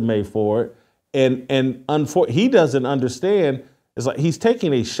resume for it. And he doesn't understand. It's like he's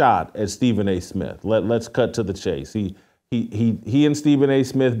taking a shot at Stephen A. Smith. Let's cut to the chase. He and Stephen A.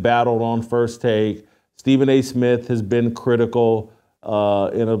 Smith battled on First Take. Stephen A. Smith has been critical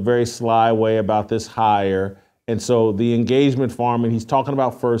in a very sly way about this hire. And so the engagement farming, he's talking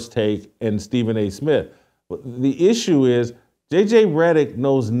about First Take and Stephen A. Smith. The issue is J.J. Redick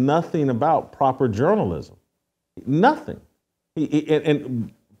knows nothing about proper journalism. Nothing.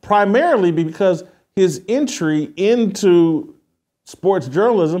 And primarily because his entry into sports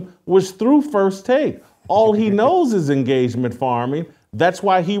journalism was through First Take. All he knows is engagement farming. That's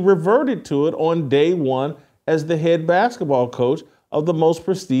why he reverted to it on day one as the head basketball coach of the most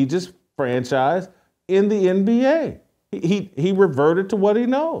prestigious franchise in the NBA. He reverted to what he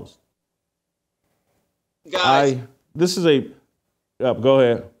knows. Guys, go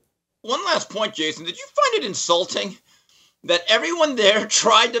ahead. One last point, Jason. Did you find it insulting that everyone there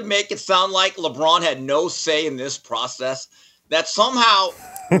tried to make it sound like LeBron had no say in this process? That somehow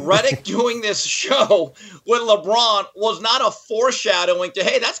Redick doing this show with LeBron was not a foreshadowing to,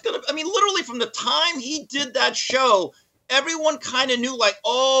 hey, that's going to, I mean, literally from the time he did that show, everyone kind of knew like,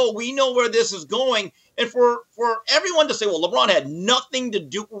 oh, we know where this is going. And for everyone to say, well, LeBron had nothing to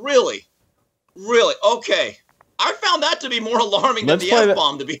do, really? Okay. I found that to be more alarming than the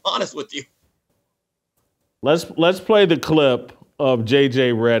F-bomb, to be honest with you. Let's play the clip of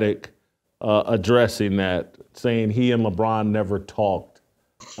J.J. Redick addressing that, saying he and LeBron never talked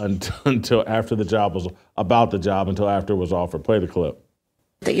until after the job was until after it was offered. Play the clip.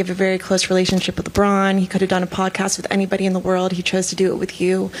 That you have a very close relationship with LeBron. He could have done a podcast with anybody in the world. He chose to do it with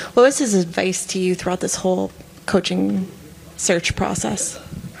you. What was his advice to you throughout this whole coaching search process?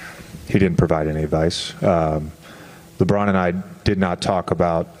 He didn't provide any advice. LeBron and I did not talk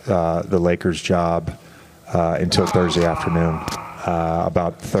about the Lakers job until Thursday afternoon,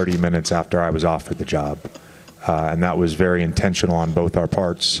 about 30 minutes after I was offered the job. And that was very intentional on both our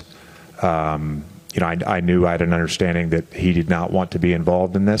parts. I knew I had an understanding that he did not want to be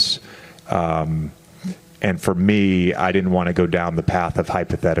involved in this. And for me, I didn't want to go down the path of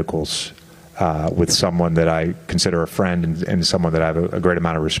hypotheticals with someone that I consider a friend and someone that I have a great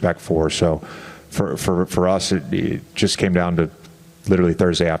amount of respect for. So for us, it just came down to literally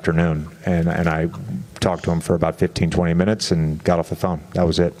Thursday afternoon, and I talked to him for about 15, 20 minutes and got off the phone. That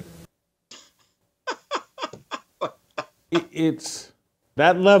was it. It's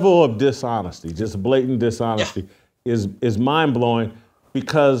that level of dishonesty, just blatant dishonesty, is mind blowing,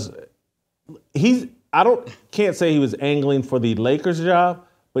 because can't say he was angling for the Lakers job,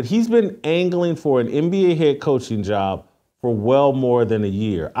 but he's been angling for an NBA head coaching job for well more than a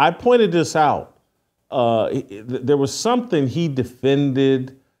year. I pointed this out. There was something he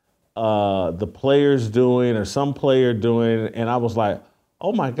defended the players doing, or some player doing, and I was like,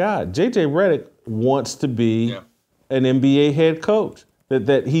 oh my God, JJ Redick wants to be an NBA head coach.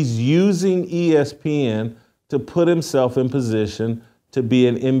 That he's using ESPN to put himself in position to be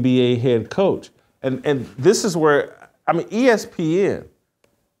an NBA head coach. And this is where, I mean, ESPN,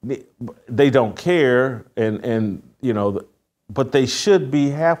 they don't care, and you know, but they should be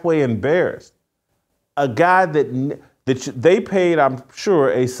halfway embarrassed. A guy that they paid, I'm sure,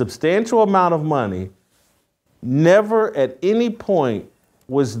 a substantial amount of money, never at any point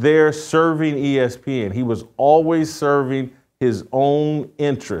was there serving ESPN. He was always serving his own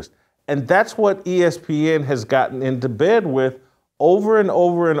interest. And that's what ESPN has gotten into bed with over and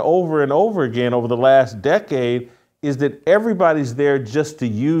over and over and over again over the last decade, is that everybody's there just to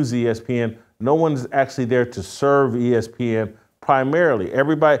use ESPN. No one's actually there to serve ESPN primarily.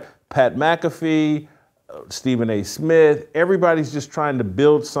 Everybody, Pat McAfee, Stephen A. Smith, everybody's just trying to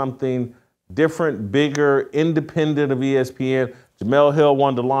build something different, bigger, independent of ESPN. Jamel Hill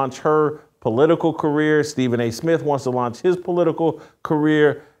wanted to launch her political career. Stephen A. Smith wants to launch his political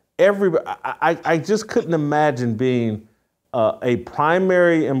career. I just couldn't imagine being a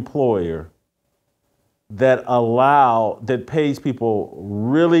primary employer that pays people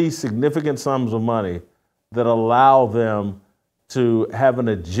really significant sums of money that allow them to have an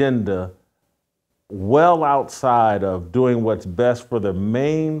agenda well outside of doing what's best for the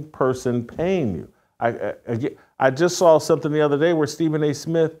main person paying you. I just saw something the other day where Stephen A.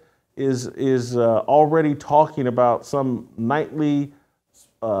 Smith is already talking about some nightly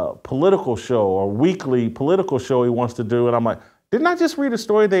political show or weekly political show he wants to do, and I'm like, didn't I just read a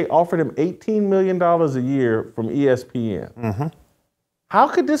story they offered him $18 million a year from ESPN? Mm-hmm. How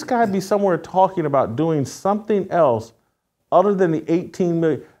could this guy be somewhere talking about doing something else other than the $18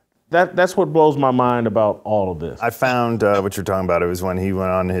 million? That's what blows my mind about all of this. I found what you're talking about. It was when he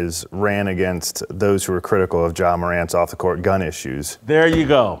went on his rant against those who were critical of Ja Morant's off-the-court gun issues. There you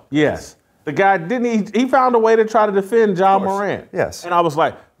go. Yes. The guy he found a way to try to defend Ja Morant. Yes. And I was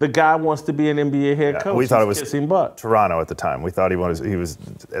like, the guy wants to be an NBA head coach. We thought it was kissing butt. Toronto at the time. We thought he was.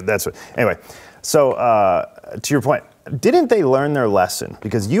 That's what. Anyway, so to your point, didn't they learn their lesson?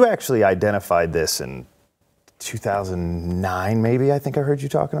 Because you actually identified this in 2009, maybe, I think I heard you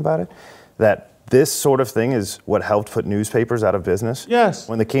talking about it, that this sort of thing is what helped put newspapers out of business. Yes.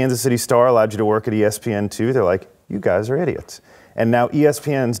 When the Kansas City Star allowed you to work at ESPN2, they're like, you guys are idiots. And now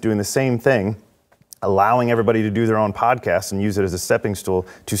ESPN's doing the same thing, allowing everybody to do their own podcasts and use it as a stepping stool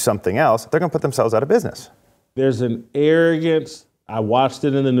to something else. They're going to put themselves out of business. There's an arrogance. I watched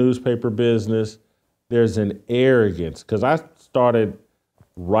it in the newspaper business. There's an arrogance, because I started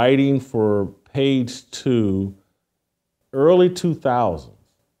writing for Page 2, early 2000s.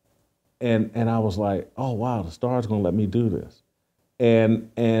 And I was like, oh, wow, the Star's going to let me do this. And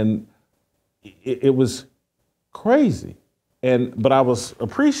it was crazy. But I was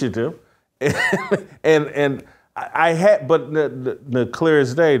appreciative. and I had, but the clear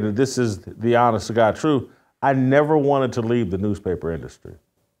as day, that this is the honest to God truth, I never wanted to leave the newspaper industry.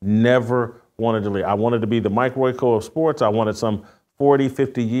 Never wanted to leave. I wanted to be the Mike Royko of sports. I wanted some 40,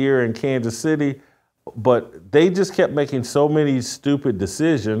 50 year in Kansas City, but they just kept making so many stupid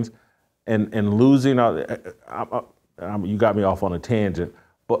decisions and losing. You got me off on a tangent,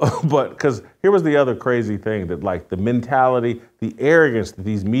 but because here was the other crazy thing, that like the mentality, the arrogance that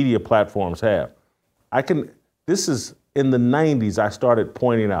these media platforms have. This is in the 90s, I started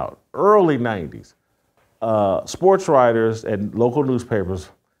pointing out, early 90s, sports writers and local newspapers,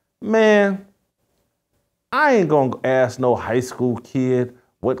 man, I ain't gonna ask no high school kid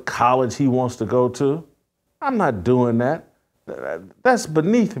what college he wants to go to. I'm not doing that. That's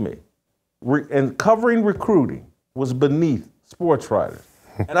beneath me. And covering recruiting was beneath sports writers.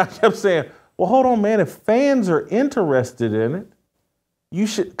 And I kept saying, well, hold on, man. If fans are interested in it, you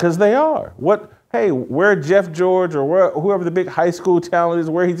should, because they are. Where Jeff George or whoever the big high school talent is,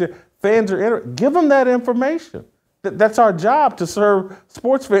 where he's at, fans are interested. Give them that information. That's our job, to serve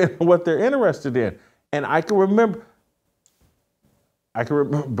sports fans what they're interested in. And I can remember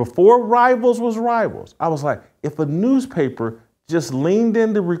before Rivals was Rivals, I was like, if a newspaper just leaned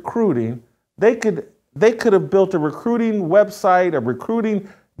into recruiting, They could have built a recruiting website, a recruiting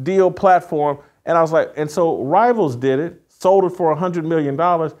deal platform. And I was like, and so Rivals did it, sold it for $100 million.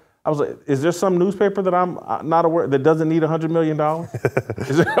 I was like, is there some newspaper that I'm not aware that doesn't need $100 million?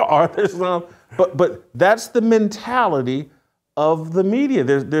 Are there some? But that's the mentality of the media.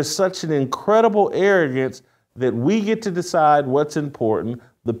 There's such an incredible arrogance that we get to decide what's important.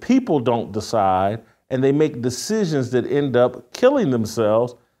 The people don't decide, and they make decisions that end up killing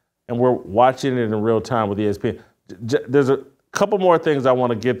themselves. And we're watching it in real time with ESPN. There's a couple more things I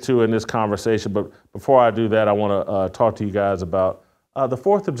want to get to in this conversation, but before I do that, I want to talk to you guys about the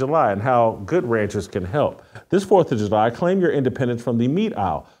 4th of July and how Good Ranchers can help. This 4th of July, claim your independence from the meat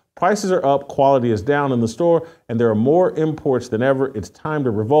aisle. Prices are up, quality is down in the store, and there are more imports than ever. It's time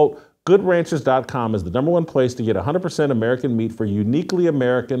to revolt. GoodRanchers.com is the #1 place to get 100% American meat for uniquely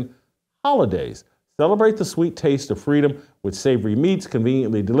American holidays. Celebrate the sweet taste of freedom with savory meats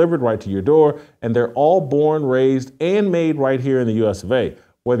conveniently delivered right to your door, and they're all born, raised, and made right here in the US of A.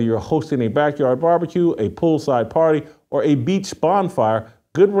 Whether you're hosting a backyard barbecue, a poolside party, or a beach bonfire,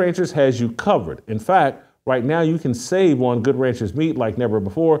 Good Ranchers has you covered. In fact, right now you can save on Good Ranchers meat like never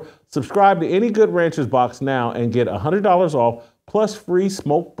before. Subscribe to any Good Ranchers box now and get $100 off plus free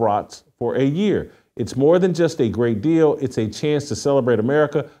smoked brats for a year. It's more than just a great deal. It's a chance to celebrate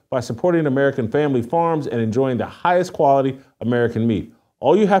America by supporting American family farms and enjoying the highest quality American meat.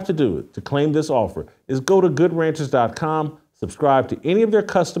 All you have to do to claim this offer is go to GoodRanchers.com, subscribe to any of their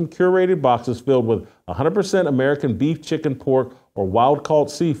custom curated boxes filled with 100% American beef, chicken, pork, or wild-caught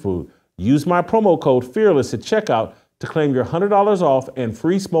seafood. Use my promo code FEARLESS at checkout to claim your $100 off and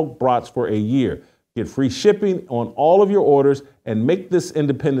free smoked brats for a year. Get free shipping on all of your orders and make this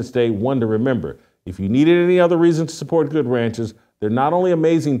Independence Day one to remember. If you needed any other reason to support Good Ranchers, they're not only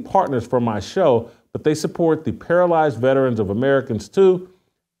amazing partners for my show, but they support the paralyzed veterans of Americans too.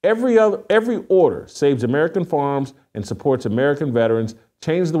 Every order saves American farms and supports American veterans.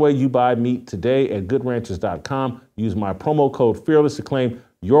 Change the way you buy meat today at GoodRanchers.com. Use my promo code FEARLESS to claim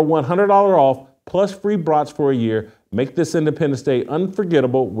your $100 off plus free brats for a year. Make this Independence Day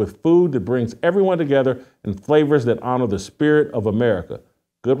unforgettable with food that brings everyone together and flavors that honor the spirit of America.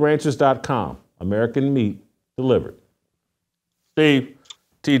 GoodRanchers.com. American meat delivered. Steve,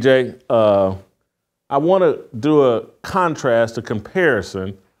 TJ, I want to do a contrast, a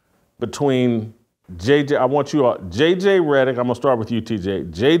comparison between JJ. I want you all, JJ Redick. I'm going to start with you,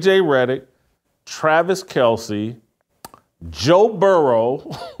 TJ. JJ Redick, Travis Kelce, Joe Burrow,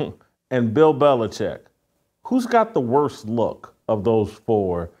 and Bill Belichick. Who's got the worst look of those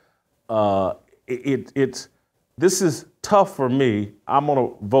four? This is tough for me. I'm going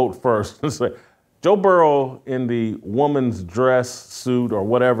to vote first and say Joe Burrow in the woman's dress suit or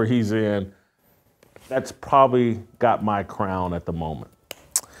whatever he's in, that's probably got my crown at the moment.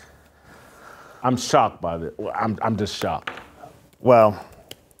 I'm shocked by this. I'm just shocked. Well,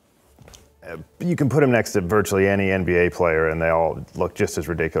 you can put him next to virtually any NBA player, and they all look just as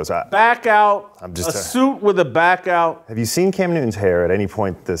ridiculous. Back out, a suit with a back out. Have you seen Cam Newton's hair at any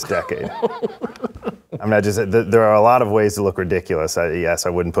point this decade? I mean, there are a lot of ways to look ridiculous. Yes, I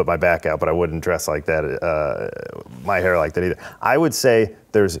wouldn't put my back out, but I wouldn't dress like that, my hair like that either. I would say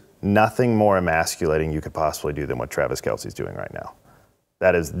there's nothing more emasculating you could possibly do than what Travis Kelce's doing right now.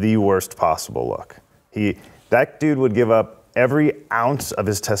 That is the worst possible look. That dude would give up every ounce of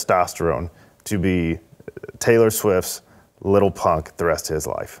his testosterone to be Taylor Swift's little punk the rest of his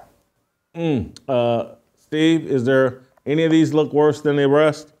life. Steve, is there any of these look worse than the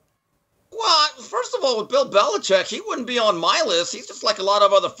rest? Well, first of all, with Bill Belichick, he wouldn't be on my list. He's just like a lot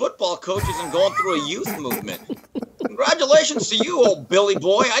of other football coaches and going through a youth movement. Congratulations to you, old Billy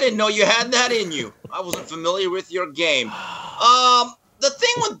boy. I didn't know you had that in you. I wasn't familiar with your game. The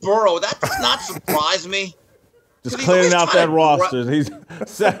thing with Burrow, that does not surprise me. Just clearing out that roster. He's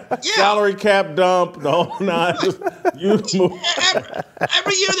salary cap dump. No, not youth movement.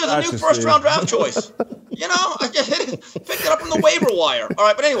 Every year there's a new first-round draft choice. You know, I just picked it up from the waiver wire. All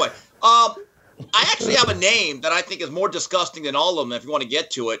right, but anyway, I actually have a name that I think is more disgusting than all of them if you want to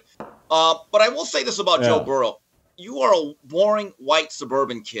get to it. But I will say this about Joe Burrow. You are a boring white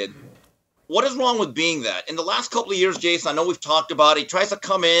suburban kid. What is wrong with being that? In the last couple of years, Jason, I know we've talked about it. He tries to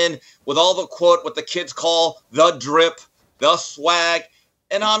come in with all the quote, what the kids call the drip, the swag.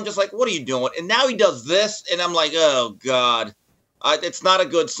 And I'm just like, what are you doing? And now he does this. And I'm like, oh, God, it's not a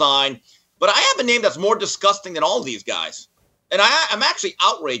good sign. But I have a name that's more disgusting than all these guys. And I'm actually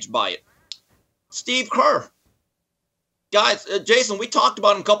outraged by it. Steve Kerr. Guys, Jason, we talked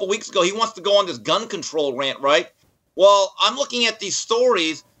about him a couple weeks ago. He wants to go on this gun control rant, right? Well, I'm looking at these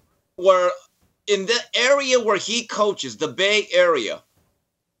stories where in the area where he coaches, the Bay Area,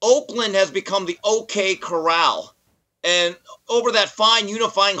 Oakland has become the OK Corral. And over that fine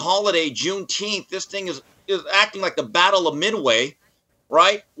unifying holiday, Juneteenth, this thing is acting like the Battle of Midway,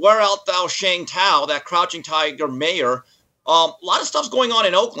 right? Where art thou, Shang Tao, that Crouching Tiger mayor? A lot of stuff's going on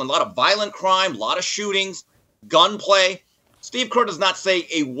in Oakland. A lot of violent crime, a lot of shootings, gunplay. Steve Kerr does not say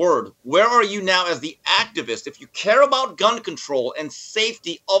a word. Where are you now as the activist? If you care about gun control and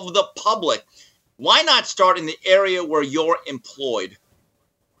safety of the public, why not start in the area where you're employed?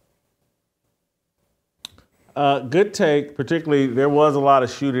 Good take. Particularly, there was a lot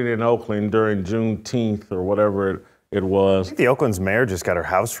of shooting in Oakland during Juneteenth or whatever it was. I think the Oakland's mayor just got her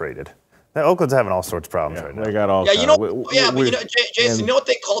house raided. Oakland's having all sorts of problems right now. They got all. Yeah, Jason, you know what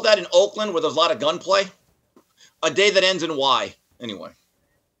they call that in Oakland, where there's a lot of gunplay? A day that ends in Y. Anyway.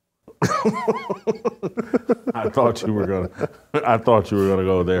 I thought you were gonna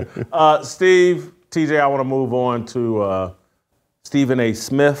go there. Steve, TJ, I want to move on to Stephen A.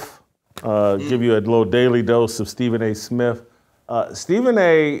 Smith. Give you a little daily dose of Stephen A. Smith. Stephen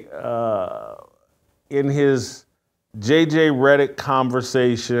A. In his J.J. Redick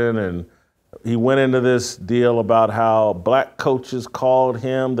conversation, and he went into this deal about how black coaches called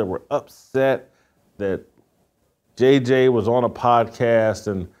him that were upset that J.J. was on a podcast.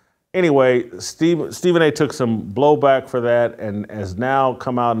 And anyway, Stephen A. took some blowback for that and has now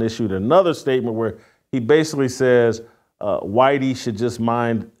come out and issued another statement where he basically says Whitey should just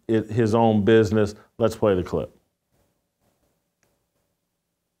mind his own business. Let's play the clip.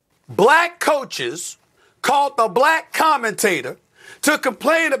 Black coaches called the black commentator to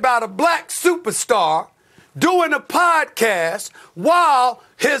complain about a black superstar doing a podcast while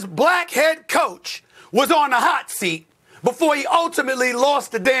his black head coach was on the hot seat before he ultimately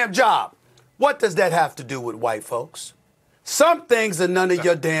lost the damn job. What does that have to do with white folks? Some things are none of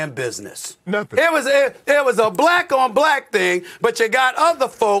your damn business. Nothing. It was a black on black thing, but you got other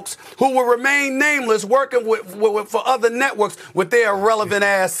folks who will remain nameless working for other networks with their irrelevant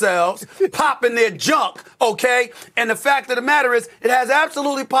ass selves, popping their junk, okay? And the fact of the matter is, it has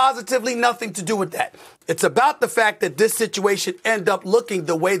absolutely positively nothing to do with that. It's about the fact that this situation ended up looking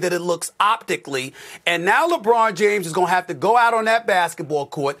the way that it looks optically. And now LeBron James is going to have to go out on that basketball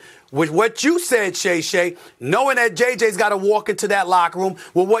court with what you said, Shay, knowing that JJ's got to walk into that locker room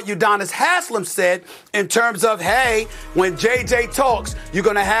with what Udonis Haslem said in terms of, hey, when JJ talks, you're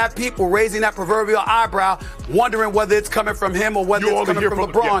going to have people raising that proverbial eyebrow, wondering whether it's coming from him or whether it's coming from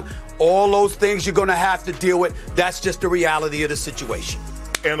LeBron. Yeah. All those things you're going to have to deal with. That's just the reality of the situation.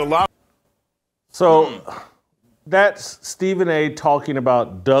 And a lot. So that's Stephen A. talking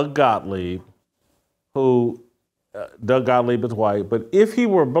about Doug Gottlieb, who Doug Gottlieb is white, but if he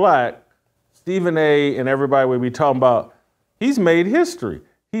were black, Stephen A. and everybody would be talking about he's made history.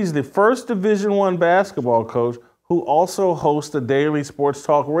 He's the first Division I basketball coach who also hosts a daily sports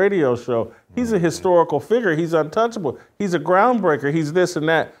talk radio show. He's a historical figure. He's untouchable. He's a groundbreaker. He's this and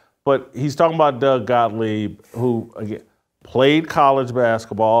that. But he's talking about Doug Gottlieb, who, again, played college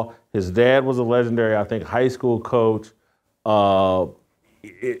basketball. His dad was a legendary, I think, high school coach.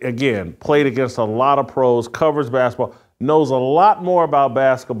 Again, played against a lot of pros, covers basketball, knows a lot more about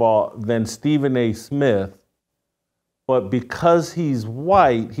basketball than Stephen A. Smith. But because he's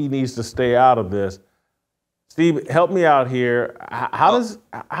white, he needs to stay out of this. Steve, help me out here. How is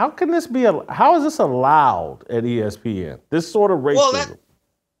this allowed at ESPN? This sort of racism.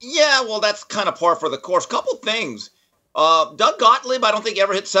 Well, that's kind of par for the course. Couple things. Doug Gottlieb, I don't think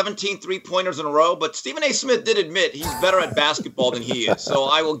ever hit 17 three-pointers in a row, but Stephen A. Smith did admit he's better at basketball than he is. So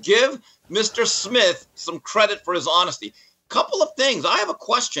I will give Mr. Smith some credit for his honesty. Couple of things. I have a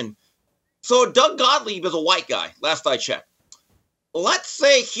question. So Doug Gottlieb is a white guy, last I checked. Let's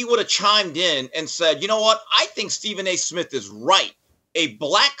say he would have chimed in and said, you know what? I think Stephen A. Smith is right. A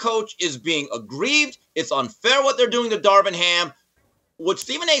black coach is being aggrieved. It's unfair what they're doing to Darvin Ham. Would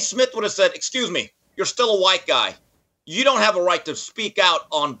Stephen A. Smith would have said, excuse me, you're still a white guy. You don't have a right to speak out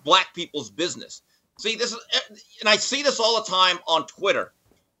on black people's business. See, this is, and I see this all the time on Twitter.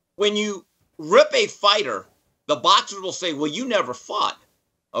 When you rip a fighter, the boxers will say, well, you never fought.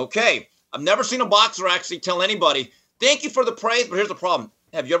 Okay, I've never seen a boxer actually tell anybody, thank you for the praise, but here's the problem.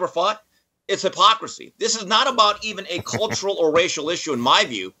 Have you ever fought? It's hypocrisy. This is not about even a cultural or racial issue in my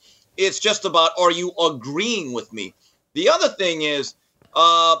view. It's just about, are you agreeing with me? The other thing is,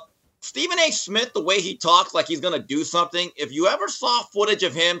 Stephen A. Smith, the way he talks like he's going to do something, if you ever saw footage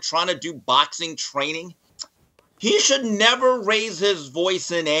of him trying to do boxing training, he should never raise his voice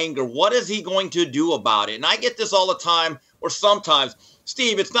in anger. What is he going to do about it? And I get this all the time, or sometimes.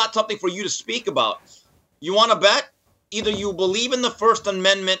 Steve, it's not something for you to speak about. You want to bet? either you believe in the First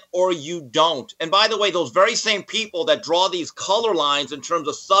Amendment or you don't. And by the way, those very same people that draw these color lines in terms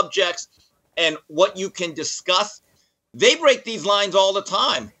of subjects and what you can discuss, they break these lines all the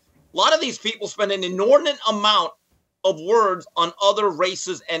time. A lot of these people spend an inordinate amount of words on other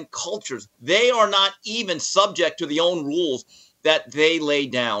races and cultures. They are not even subject to the own rules that they lay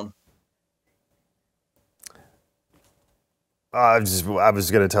down. I was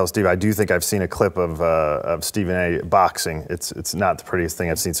going to tell Steve, I do think I've seen a clip of Stephen A. boxing. It's not the prettiest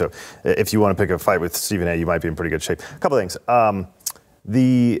thing I've seen. So if you want to pick a fight with Stephen A., you might be in pretty good shape. A couple of things.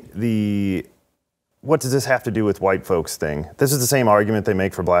 What does this have to do with white folks thing? This is the same argument they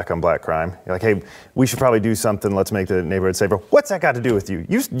make for black on black crime. You're like, hey, we should probably do something. Let's make the neighborhood safer. What's that got to do with you?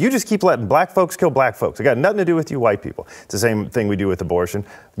 You just keep letting black folks kill black folks. It got nothing to do with you white people. It's the same thing we do with abortion.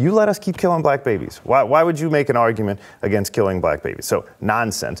 You let us keep killing black babies. Why would you make an argument against killing black babies? So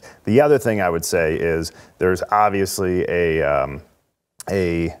nonsense. The other thing I would say is there's obviously a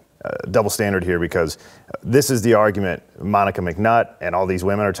double standard here, because this is the argument Monica McNutt and all these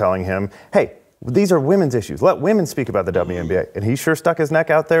women are telling him, hey, these are women's issues. Let women speak about the WNBA. And he sure stuck his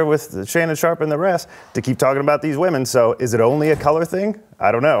neck out there with Shannon Sharpe and the rest to keep talking about these women. So is it only a color thing?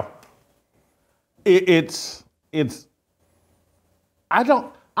 I don't know. I'm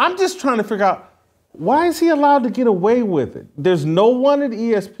just trying to figure out, why is he allowed to get away with it? There's no one at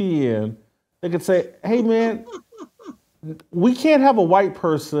ESPN that could say, hey man, we can't have a white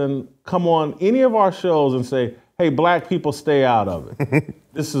person come on any of our shows and say, hey, black people, stay out of it.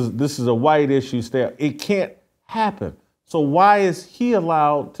 This is a white issue. Stay out. It can't happen. So why is he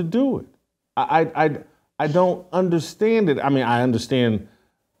allowed to do it? I don't understand it. I mean, I understand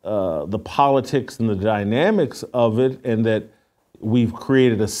the politics and the dynamics of it, and that we've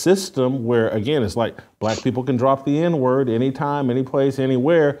created a system where, again, it's like black people can drop the N-word anytime, any place,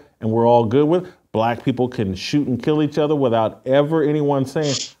 anywhere, and we're all good with it. Black people can shoot and kill each other without ever anyone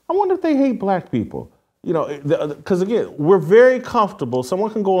saying, I wonder if they hate black people. You know, because again, we're very comfortable.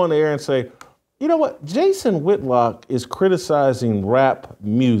 Someone can go on the air and say, you know what, Jason Whitlock is criticizing rap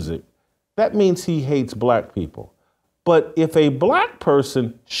music. That means he hates black people. But if a black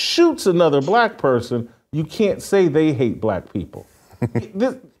person shoots another black person, you can't say they hate black people.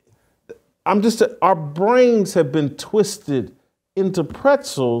 Our brains have been twisted into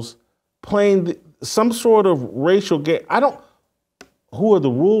pretzels playing some sort of racial game. Who are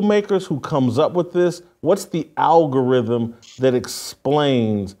the rule makers? Who comes up with this? What's the algorithm that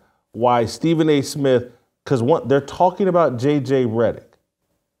explains why Stephen A. Smith, because they're talking about J.J. Redick.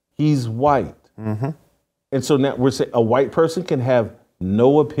 He's white. Mm-hmm. And so now we're saying a white person can have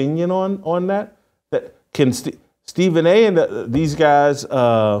no opinion on that? That can Stephen A. and these guys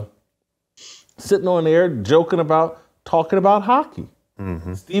sitting on there talking about hockey.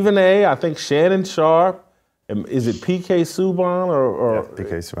 Mm-hmm. Stephen A., I think Shannon Sharpe, is it PK Subban or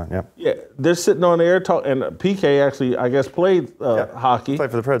PK Subban? Yeah. Yeah, they're sitting on there talking, and PK actually, I guess, played hockey.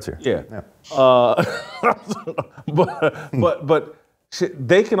 Played for the Preds here. Yeah. But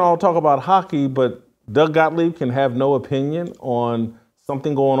they can all talk about hockey, but Doug Gottlieb can have no opinion on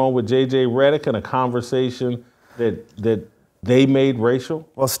something going on with J.J. Redick and a conversation that they made racial?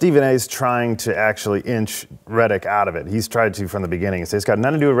 Well, Stephen A. is trying to actually inch Redick out of it. He's tried to from the beginning. He says it's got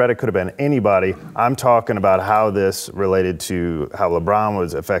nothing to do with Redick, could have been anybody. I'm talking about how this related to how LeBron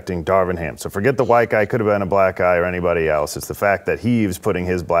was affecting Darvin Ham. So forget the white guy, could have been a black guy or anybody else. It's the fact that he was putting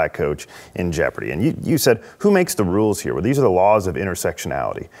his black coach in jeopardy. And you said, who makes the rules here? Well, these are the laws of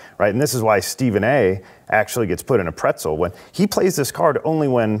intersectionality, right? And this is why Stephen A. actually gets put in a pretzel when he plays this card only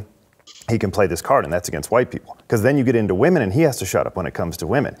when he can play this card, and that's against white people. Because then you get into women, and he has to shut up when it comes to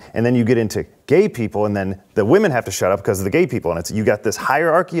women. And then you get into gay people, and then the women have to shut up because of the gay people. And you got this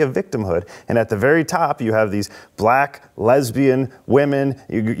hierarchy of victimhood, and at the very top, you have these black, lesbian women.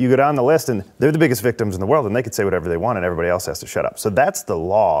 You go down the list, and they're the biggest victims in the world, and they could say whatever they want, and everybody else has to shut up. So that's the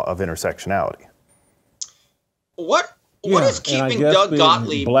law of intersectionality. What is keeping Doug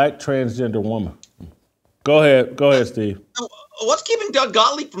Gottlieb? Black transgender woman. Go ahead, Steve. What's keeping Doug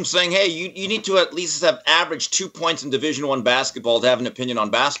Gottlieb from saying, hey, you need to at least have averaged 2 points in Division I basketball to have an opinion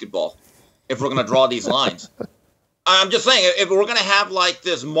on basketball if we're going to draw these lines? I'm just saying, if we're going to have like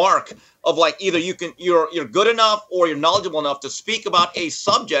this mark of like either you're good enough or you're knowledgeable enough to speak about a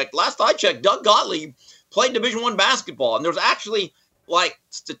subject. Last I checked, Doug Gottlieb played Division I basketball, and there's actually like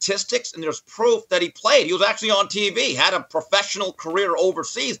statistics and there's proof that he played. He was actually on TV, had a professional career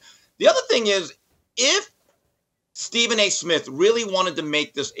overseas. The other thing is, if Stephen A. Smith really wanted to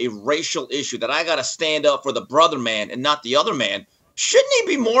make this a racial issue, that I got to stand up for the brother man and not the other man, shouldn't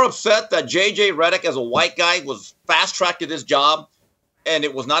he be more upset that J.J. Redick, as a white guy, was fast-tracked to this job and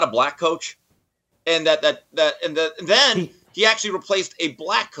it was not a black coach? and then he actually replaced a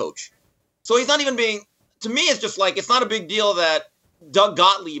black coach. So he's not even being. To me, it's just like it's not a big deal that Doug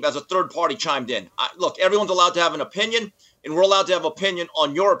Gottlieb as a third party chimed in. Look, everyone's allowed to have an opinion, and we're allowed to have opinion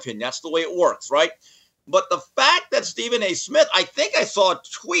on your opinion. That's the way it works, right? But the fact that Stephen A. Smith, I think I saw a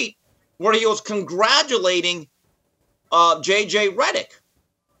tweet where he was congratulating J.J. Redick.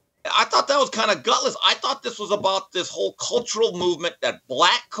 I thought that was kind of gutless. I thought this was about this whole cultural movement that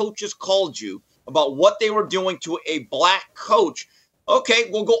black coaches called you about what they were doing to a black coach. Okay,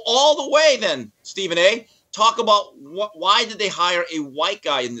 we'll go all the way then, Stephen A. Talk about why did they hire a white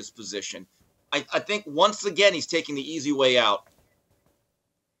guy in this position? I think once again he's taking the easy way out.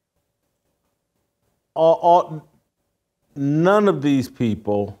 None of these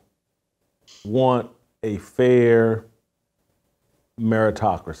people want a fair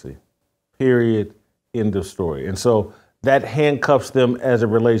meritocracy, period, end of story. And so that handcuffs them as it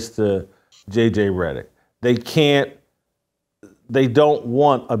relates to J.J. Redick. They don't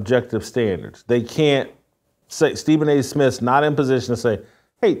want objective standards. They can't say, Stephen A. Smith's not in position to say,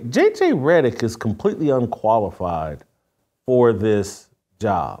 hey, J.J. Redick is completely unqualified for this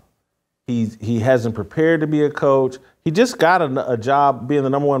job. He hasn't prepared to be a coach. He just got a job being the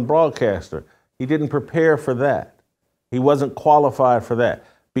 #1 broadcaster. He didn't prepare for that. He wasn't qualified for that.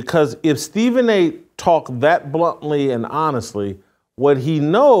 Because if Stephen A. talked that bluntly and honestly, what he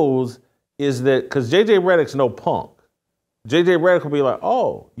knows is that, because J.J. Redick's no punk. J.J. Redick will be like,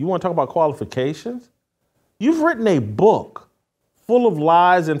 oh, you want to talk about qualifications? You've written a book full of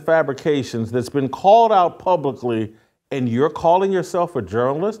lies and fabrications that's been called out publicly, and you're calling yourself a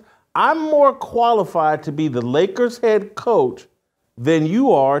journalist? I'm more qualified to be the Lakers head coach than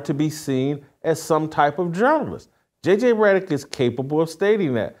you are to be seen as some type of journalist. J.J. Redick is capable of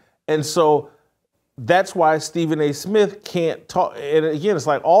stating that. And so that's why Stephen A. Smith can't talk. And again, it's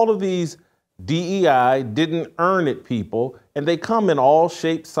like all of these DEI didn't earn it people, and they come in all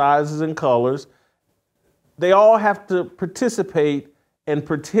shapes, sizes, and colors. They all have to participate and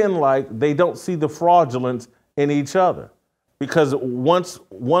pretend like they don't see the fraudulence in each other. Because once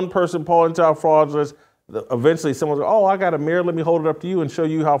one person points out fraudulence, eventually someone's like, oh, I got a mirror, let me hold it up to you and show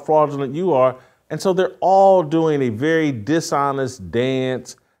you how fraudulent you are. And so they're all doing a very dishonest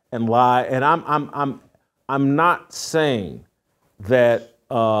dance and lie. And I'm not saying that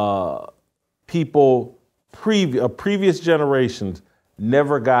people of previous generations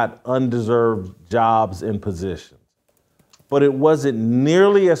never got undeserved jobs and positions. But it wasn't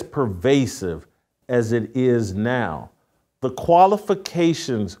nearly as pervasive as it is now. The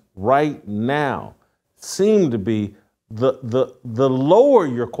qualifications right now seem to be the lower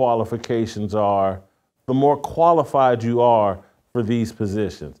your qualifications are, the more qualified you are for these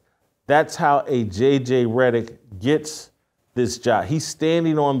positions. That's how a J.J. Redick gets this job. He's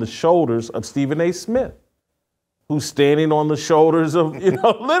standing on the shoulders of Stephen A. Smith, who's standing on the shoulders of,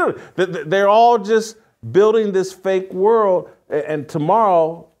 literally. They're all just building this fake world. And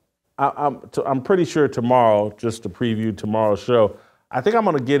tomorrow, I'm pretty sure tomorrow, just to preview tomorrow's show, I think I'm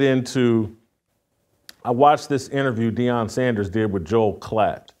going to get into, I watched this interview Deion Sanders did with Joel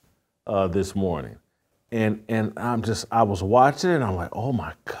Klatt this morning. And I was watching it and I'm like, oh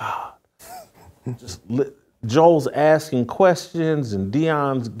my God. Joel's asking questions and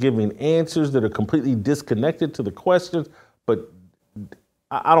Deion's giving answers that are completely disconnected to the questions. But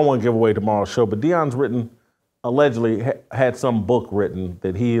I don't want to give away tomorrow's show, but Deion's allegedly had some book written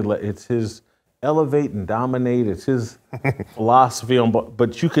that it's his elevate and dominate. It's his philosophy on,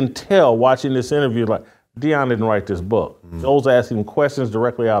 but you can tell watching this interview, like Deion didn't write this book. Mm-hmm. Joel's asking questions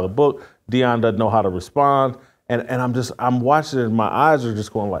directly out of the book. Deion doesn't know how to respond. And I'm watching it and my eyes are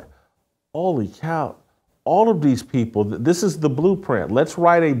just going like, holy cow, all of these people, this is the blueprint. Let's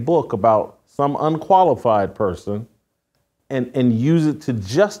write a book about some unqualified person and use it to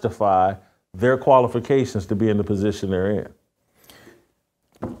justify their qualifications to be in the position they're in.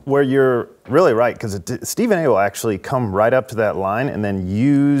 Where you're really right, because Stephen A. will actually come right up to that line and then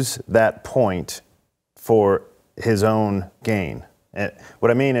use that point for his own gain. And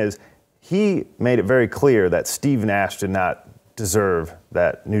what I mean is he made it very clear that Steve Nash did not deserve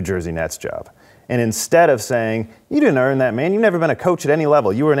that New Jersey Nets job. And instead of saying, you didn't earn that, man, you've never been a coach at any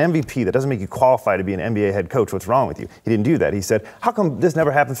level. You were an MVP. That doesn't make you qualify to be an NBA head coach. What's wrong with you? He didn't do that. He said, how come this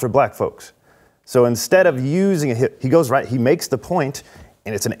never happens for black folks? So instead of using it, he goes right, he makes the point,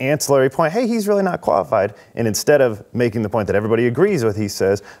 and it's an ancillary point. Hey, he's really not qualified. And instead of making the point that everybody agrees with, he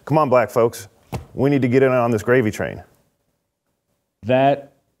says, come on, black folks, we need to get in on this gravy train.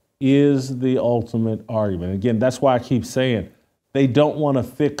 That is the ultimate argument. Again, that's why I keep saying they don't want to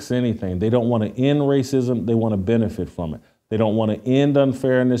fix anything. They don't want to end racism. They want to benefit from it. They don't want to end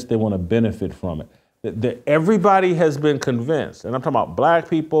unfairness. They want to benefit from it. Everybody has been convinced, and I'm talking about black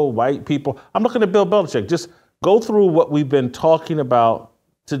people, white people. I'm looking at Bill Belichick. Just go through what we've been talking about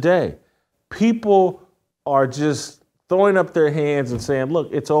today. People are just throwing up their hands and saying, look,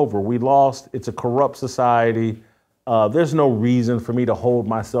 it's over. We lost. It's a corrupt society. There's no reason for me to hold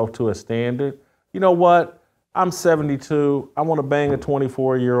myself to a standard. You know what? I'm 72. I want to bang a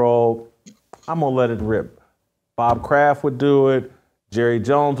 24-year-old. I'm going to let it rip. Bob Kraft would do it. Jerry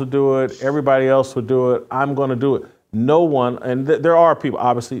Jones would do it. Everybody else would do it. I'm going to do it. No one, and there are people,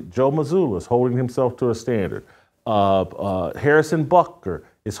 obviously, Joe Mazzulla is holding himself to a standard. Harrison Butker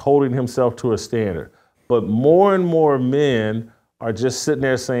is holding himself to a standard. But more and more men are just sitting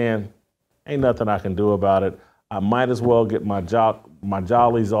there saying, ain't nothing I can do about it. I might as well get my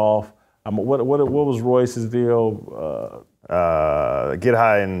jollies off. What was Royce's deal? Get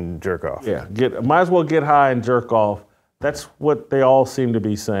high and jerk off. Yeah, might as well get high and jerk off. That's what they all seem to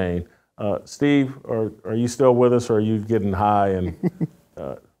be saying. Steve, are you still with us, or are you getting high? And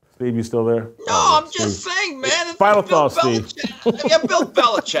Steve, you still there? No, I'm just saying, man. Final thoughts, Steve. Yeah, Bill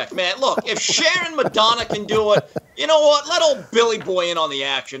Belichick, man. Look, if Sharon Madonna can do it, you know what? Let old Billy Boy in on the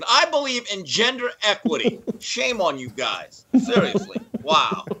action. I believe in gender equity. Shame on you guys. Seriously.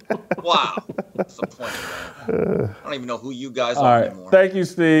 Wow. What's the point of that? I don't even know who you guys are anymore. Thank you,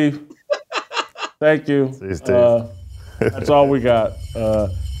 Steve. Thank you. See you, Steve. That's all we got.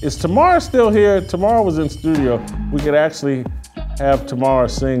 Is Tamara still here? Tamara was in studio. We could actually have Tamara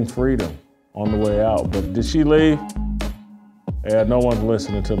sing Freedom on the way out, but did she leave? Yeah, no one's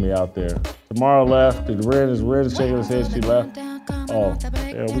listening to me out there. Tamara left. Red is shaking his head. She left. Oh,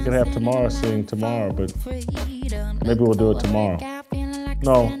 yeah, we could have Tamara sing tomorrow, but maybe we'll do it tomorrow.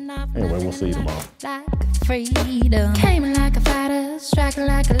 No. Anyway, we'll see you tomorrow. Freedom. Came like a fighter, striking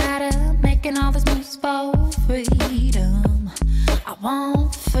like a ladder, making all these moves for freedom. I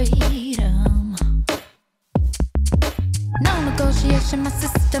want freedom. No negotiation, my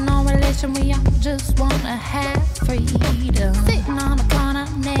sister, no relation. We all just wanna have freedom. Sitting on a corner,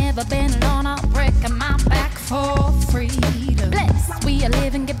 never been alone. I'm breaking my back for freedom. Blessed, we are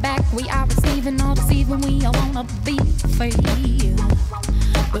living, get back. We are receiving, all deceiving. We all wanna be free.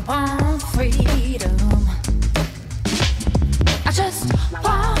 We want freedom.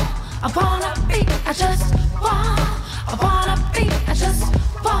 I wanna be. I just wanna be. I just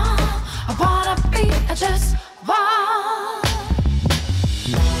wanna be. I just want.